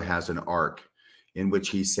stories. Noah has an ark in which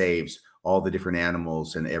he saves all the different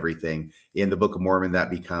animals and everything. In the Book of Mormon, that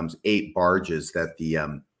becomes 8 barges that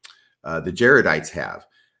the Jaredites have.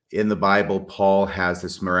 In the Bible, Paul has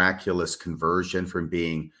this miraculous conversion from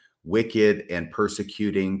being wicked and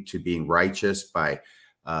persecuting to being righteous by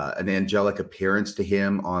an angelic appearance to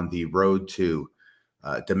him on the road to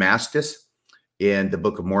Damascus. In the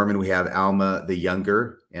Book of Mormon, we have Alma the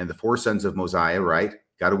Younger and the 4 sons of Mosiah, right?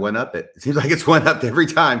 Got to one-up it. It seems like it's one-upped every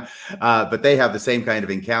time. But they have the same kind of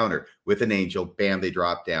encounter with an angel. Bam, they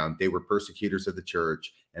drop down. They were persecutors of the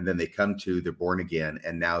church. And then they come to, they're born again.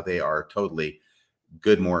 And now they are totally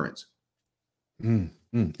good Mormons.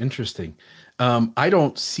 Interesting. I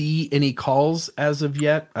don't see any calls as of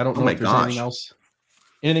yet. I don't know if there's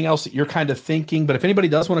anything else that you're kind of thinking. But if anybody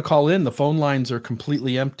does want to call in, the phone lines are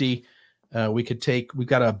completely empty. We've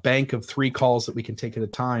got a bank of 3 calls that we can take at a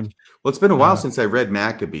time. Well, it's been a while since I read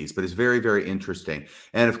Maccabees, but it's very, very interesting.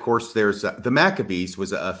 And of course, there's the Maccabees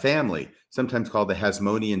was a family, sometimes called the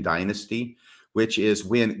Hasmonean dynasty, which is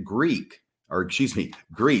when Greece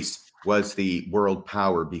was the world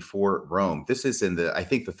power before Rome. This is in I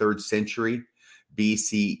think the 3rd century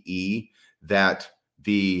BCE, that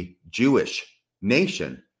the Jewish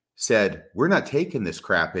nation said, we're not taking this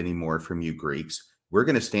crap anymore from you Greeks. We're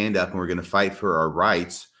going to stand up and we're going to fight for our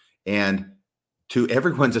rights. And to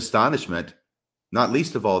everyone's astonishment, not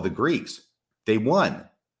least of all the Greeks, they won.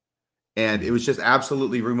 And it was just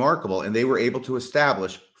absolutely remarkable. And they were able to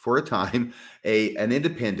establish for a time an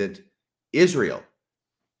independent Israel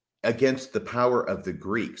against the power of the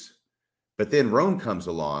Greeks. But then Rome comes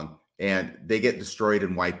along and they get destroyed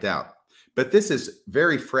and wiped out. But this is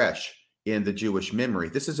very fresh in the Jewish memory.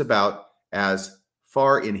 This is about as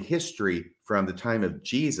far in history from the time of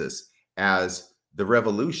Jesus as the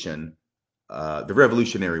revolution, the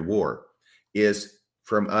Revolutionary War is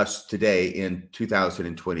from us today in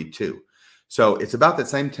 2022. So it's about the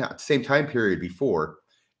same time period before.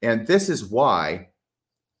 And this is why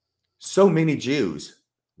so many Jews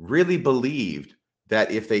really believed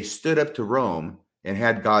that if they stood up to Rome and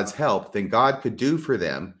had God's help, then God could do for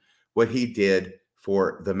them what he did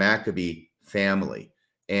for the Maccabee family.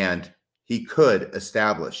 And he could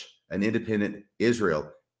establish an independent Israel,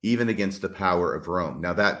 even against the power of Rome.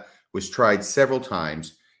 Now, that was tried several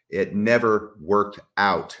times. It never worked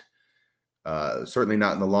out, certainly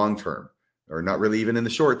not in the long term, or not really even in the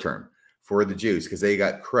short term for the Jews, because they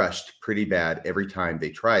got crushed pretty bad every time they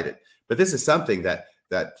tried it. But this is something that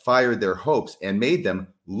fired their hopes and made them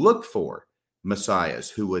look for messiahs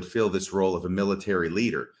who would fill this role of a military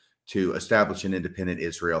leader to establish an independent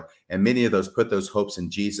Israel. And many of those put those hopes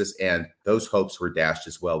in Jesus, and those hopes were dashed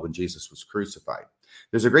as well when Jesus was crucified.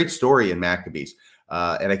 There's a great story in Maccabees,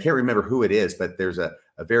 and I can't remember who it is, but there's a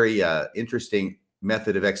very interesting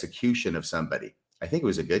method of execution of somebody. I think it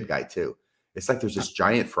was a good guy too. It's like there's this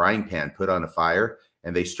giant frying pan put on a fire,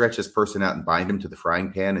 and they stretch this person out and bind him to the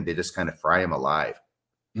frying pan, and they just kind of fry him alive.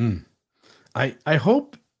 I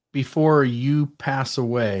hope before you pass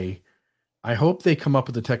away, I hope they come up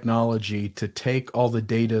with the technology to take all the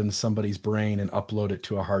data in somebody's brain and upload it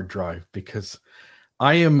to a hard drive, because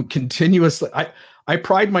I am continuously, I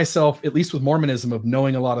pride myself, at least with Mormonism, of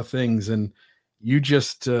knowing a lot of things. And you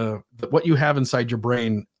just, what you have inside your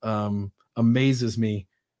brain amazes me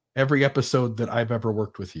every episode that I've ever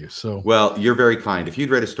worked with you. So, well, you're very kind. If you'd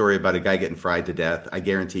read a story about a guy getting fried to death, I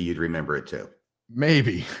guarantee you'd remember it too.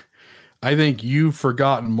 Maybe. I think you've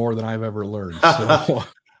forgotten more than I've ever learned. So.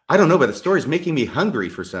 I don't know, but the story's making me hungry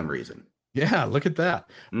for some reason. Yeah, look at that.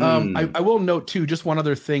 I will note too, just one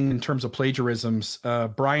other thing in terms of plagiarisms.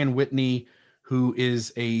 Brian Whitney, who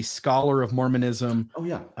is a scholar of Mormonism. Oh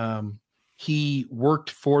yeah. He worked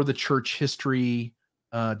for the church history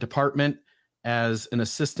department as an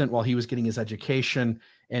assistant while he was getting his education.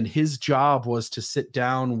 And his job was to sit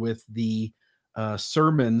down with the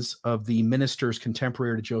sermons of the ministers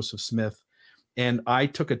contemporary to Joseph Smith. And I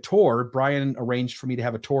took a tour. Brian arranged for me to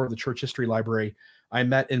have a tour of the church history library. I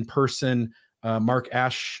met in person Mark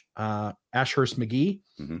Ashurst McGee.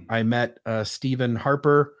 Mm-hmm. I met Stephen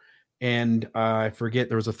Harper, and I forget,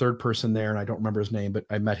 there was a third person there, and I don't remember his name, but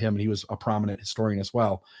I met him, and he was a prominent historian as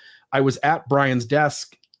well. I was at Brian's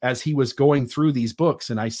desk as he was going through these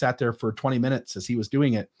books, and I sat there for 20 minutes as he was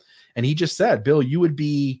doing it. And he just said, Bill, you would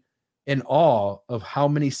be in awe of how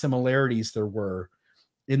many similarities there were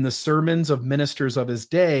in the sermons of ministers of his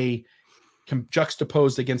day,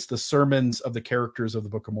 juxtaposed against the sermons of the characters of the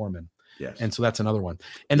Book of Mormon. Yes. And so that's another one.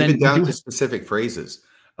 And even then down to specific phrases,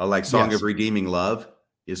 like Song of Redeeming Love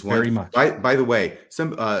is one. Very much. By the way,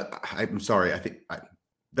 I'm sorry. I think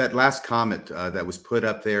that last comment that was put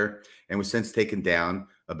up there and was since taken down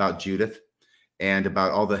about Judith and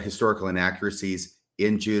about all the historical inaccuracies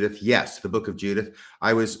in Judith. Yes, the Book of Judith.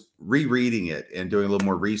 I was rereading it and doing a little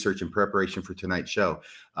more research in preparation for tonight's show.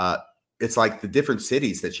 It's like the different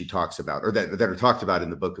cities that she talks about, or that are talked about in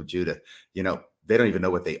the Book of Judith. They don't even know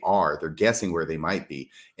what they are. They're guessing where they might be.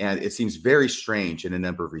 And it seems very strange in a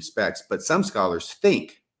number of respects. But some scholars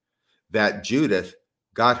think that Judith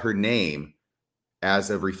got her name as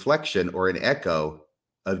a reflection or an echo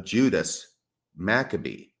of Judas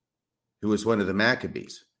Maccabee, who was one of the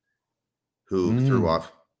Maccabees who threw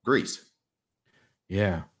off Greece.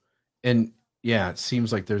 Yeah. And yeah, it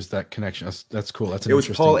seems like there's that connection. That's cool. It was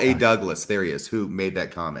Paul A. Douglas, there he is, who made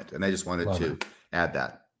that comment. And I just wanted to add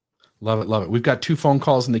that. Love it. Love it. We've got 2 phone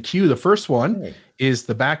calls in the queue. The first one is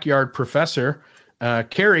the Backyard Professor.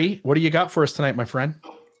 Carrie, what do you got for us tonight, my friend?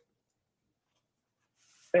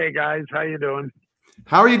 Hey, guys. How you doing?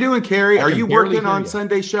 How are you doing, Carrie? Are you working on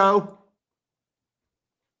Sunday show?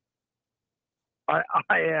 I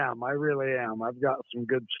am. I really am. I've got some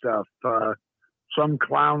good stuff. Some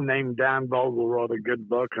clown named Dan Vogel wrote a good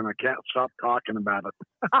book, and I can't stop talking about it.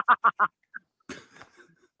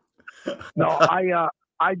 No,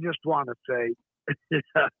 I just want to say,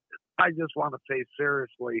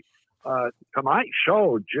 seriously, tonight's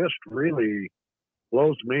show just really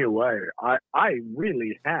blows me away. I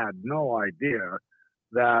really had no idea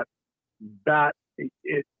that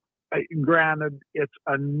granted, it's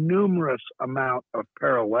a numerous amount of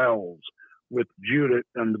parallels with Judith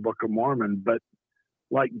and the Book of Mormon, but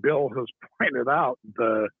like Bill has pointed out,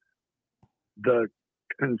 the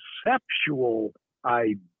conceptual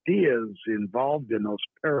ideas involved in those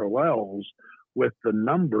parallels with the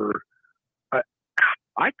number,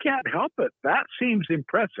 I can't help it. That seems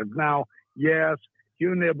impressive. Now, yes,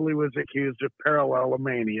 Hugh Nibley was accused of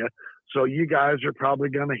parallelomania, so you guys are probably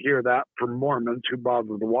going to hear that from Mormons who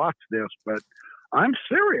bother to watch this, but I'm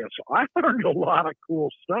serious. I learned a lot of cool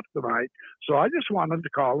stuff tonight, so I just wanted to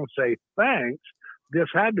call and say thanks. This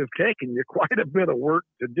had to have taken you quite a bit of work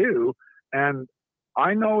to do, and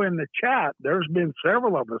I know in the chat there's been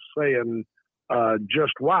several of us saying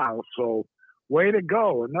just wow, so way to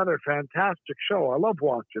go. Another fantastic show. I love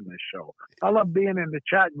watching this show. I love being in the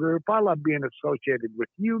chat group. I love being associated with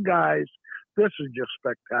you guys. This is just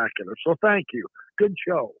spectacular. So thank you. Good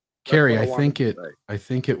show. Carrie, I think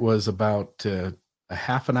it was about a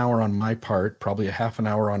half an hour on my part, probably a half an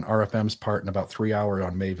hour on RFM's part, and about 3 hours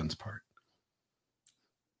on Maven's part.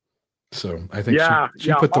 So I think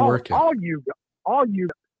she put the work in. All you.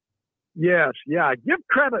 Yes, yeah. Give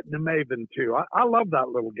credit to Maven too. I love that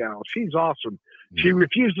little gal. She's awesome. She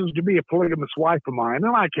refuses to be a polygamous wife of mine,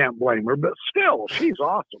 and I can't blame her. But still, she's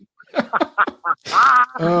awesome.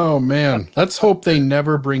 Oh man, let's hope they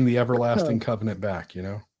never bring the everlasting covenant back.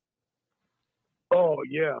 Oh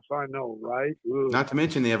yes, I know, right? Ooh. Not to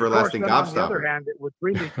mention the everlasting gobstopper. On the other hand, it would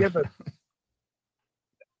really give us.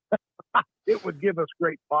 It would give us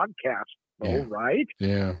great podcasts, though, right?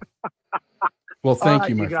 Yeah. Well, thank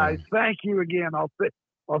you, my guys. friend. Thank you again. I'll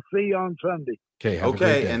see you on Sunday.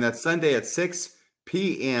 Okay, and that's Sunday at 6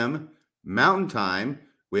 p.m. Mountain Time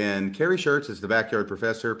when Kerry Schertz, as the Backyard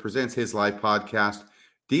Professor, presents his live podcast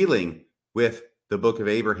dealing with the Book of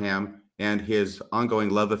Abraham and his ongoing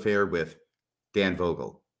love affair with Dan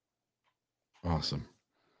Vogel. Awesome.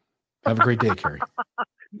 Have a great day, Kerry.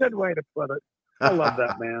 Good way to put it. I love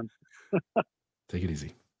that, man. Take it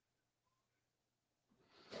easy.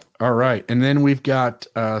 All right. And then we've got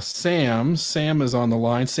Sam. Sam is on the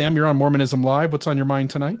line. Sam, you're on Mormonism Live. What's on your mind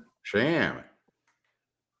tonight? Sam.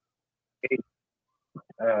 Hey,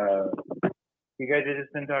 you guys have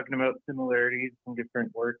just been talking about similarities from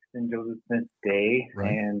different works in Joseph Smith's day.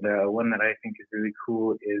 Right. And one that I think is really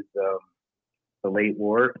cool is The Late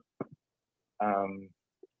War.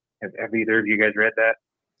 Have either of you guys read that?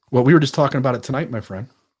 Well, we were just talking about it tonight, my friend.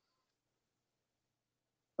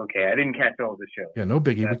 Okay, I didn't catch all the show. Yeah, no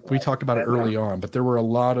biggie. We talked about it early on, but there were a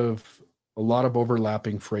lot of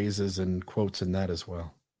overlapping phrases and quotes in that as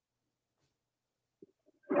well.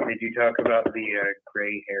 Did you talk about the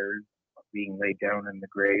gray hairs being laid down in the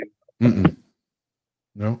grave? Mm-mm.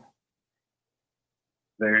 No.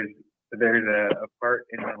 There's a part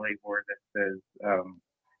in the Late War that says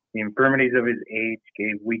the infirmities of his age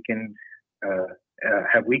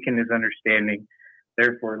have weakened his understanding.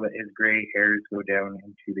 Therefore, let his gray hairs go down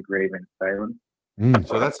into the grave in silence.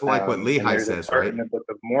 So that's like what Lehi says, right? In the Book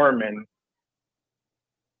of Mormon.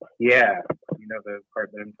 Yeah, you know the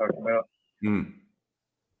part that I'm talking about.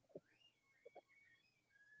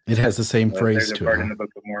 It has the same phrase there's a to part it. in the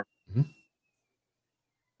Book of Mormon.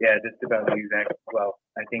 Yeah, just about the exact. Well,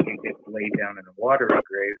 I think it gets laid down in a watery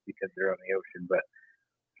grave because they're on the ocean, but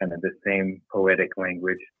kind of the same poetic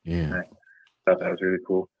language. Yeah, I thought that was really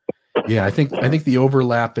cool. Yeah, I think the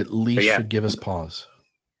overlap at least should give us pause.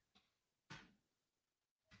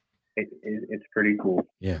 It's pretty cool.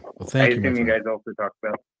 Yeah. Well, thank you. I assume you guys also talked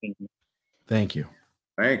about. Thank you.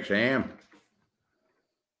 Thanks, Sam.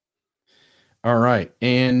 All right,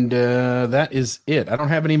 and that is it. I don't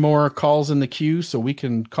have any more calls in the queue, so we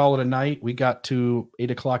can call it a night. We got to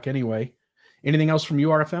 8:00 anyway. Anything else from you,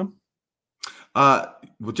 RFM?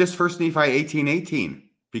 Well, just 1 Nephi 18:18.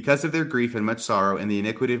 Because of their grief and much sorrow and the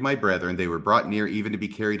iniquity of my brethren, they were brought near even to be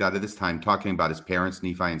carried out of this time, talking about his parents,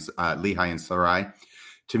 Nephi and Lehi and Sarai,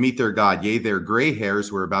 to meet their God. Yea, their gray hairs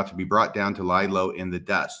were about to be brought down to lie low in the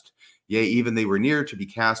dust. Yea, even they were near to be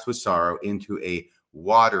cast with sorrow into a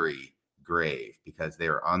watery grave because they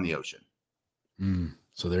are on the ocean.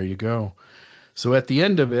 So there you go. So at the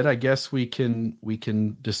end of it, I guess we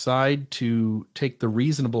can decide to take the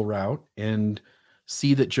reasonable route and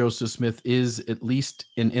see that Joseph Smith is, at least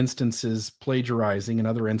in instances, plagiarizing, in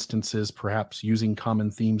other instances perhaps using common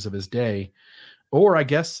themes of his day. Or I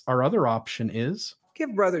guess our other option is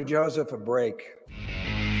give Brother Joseph a break.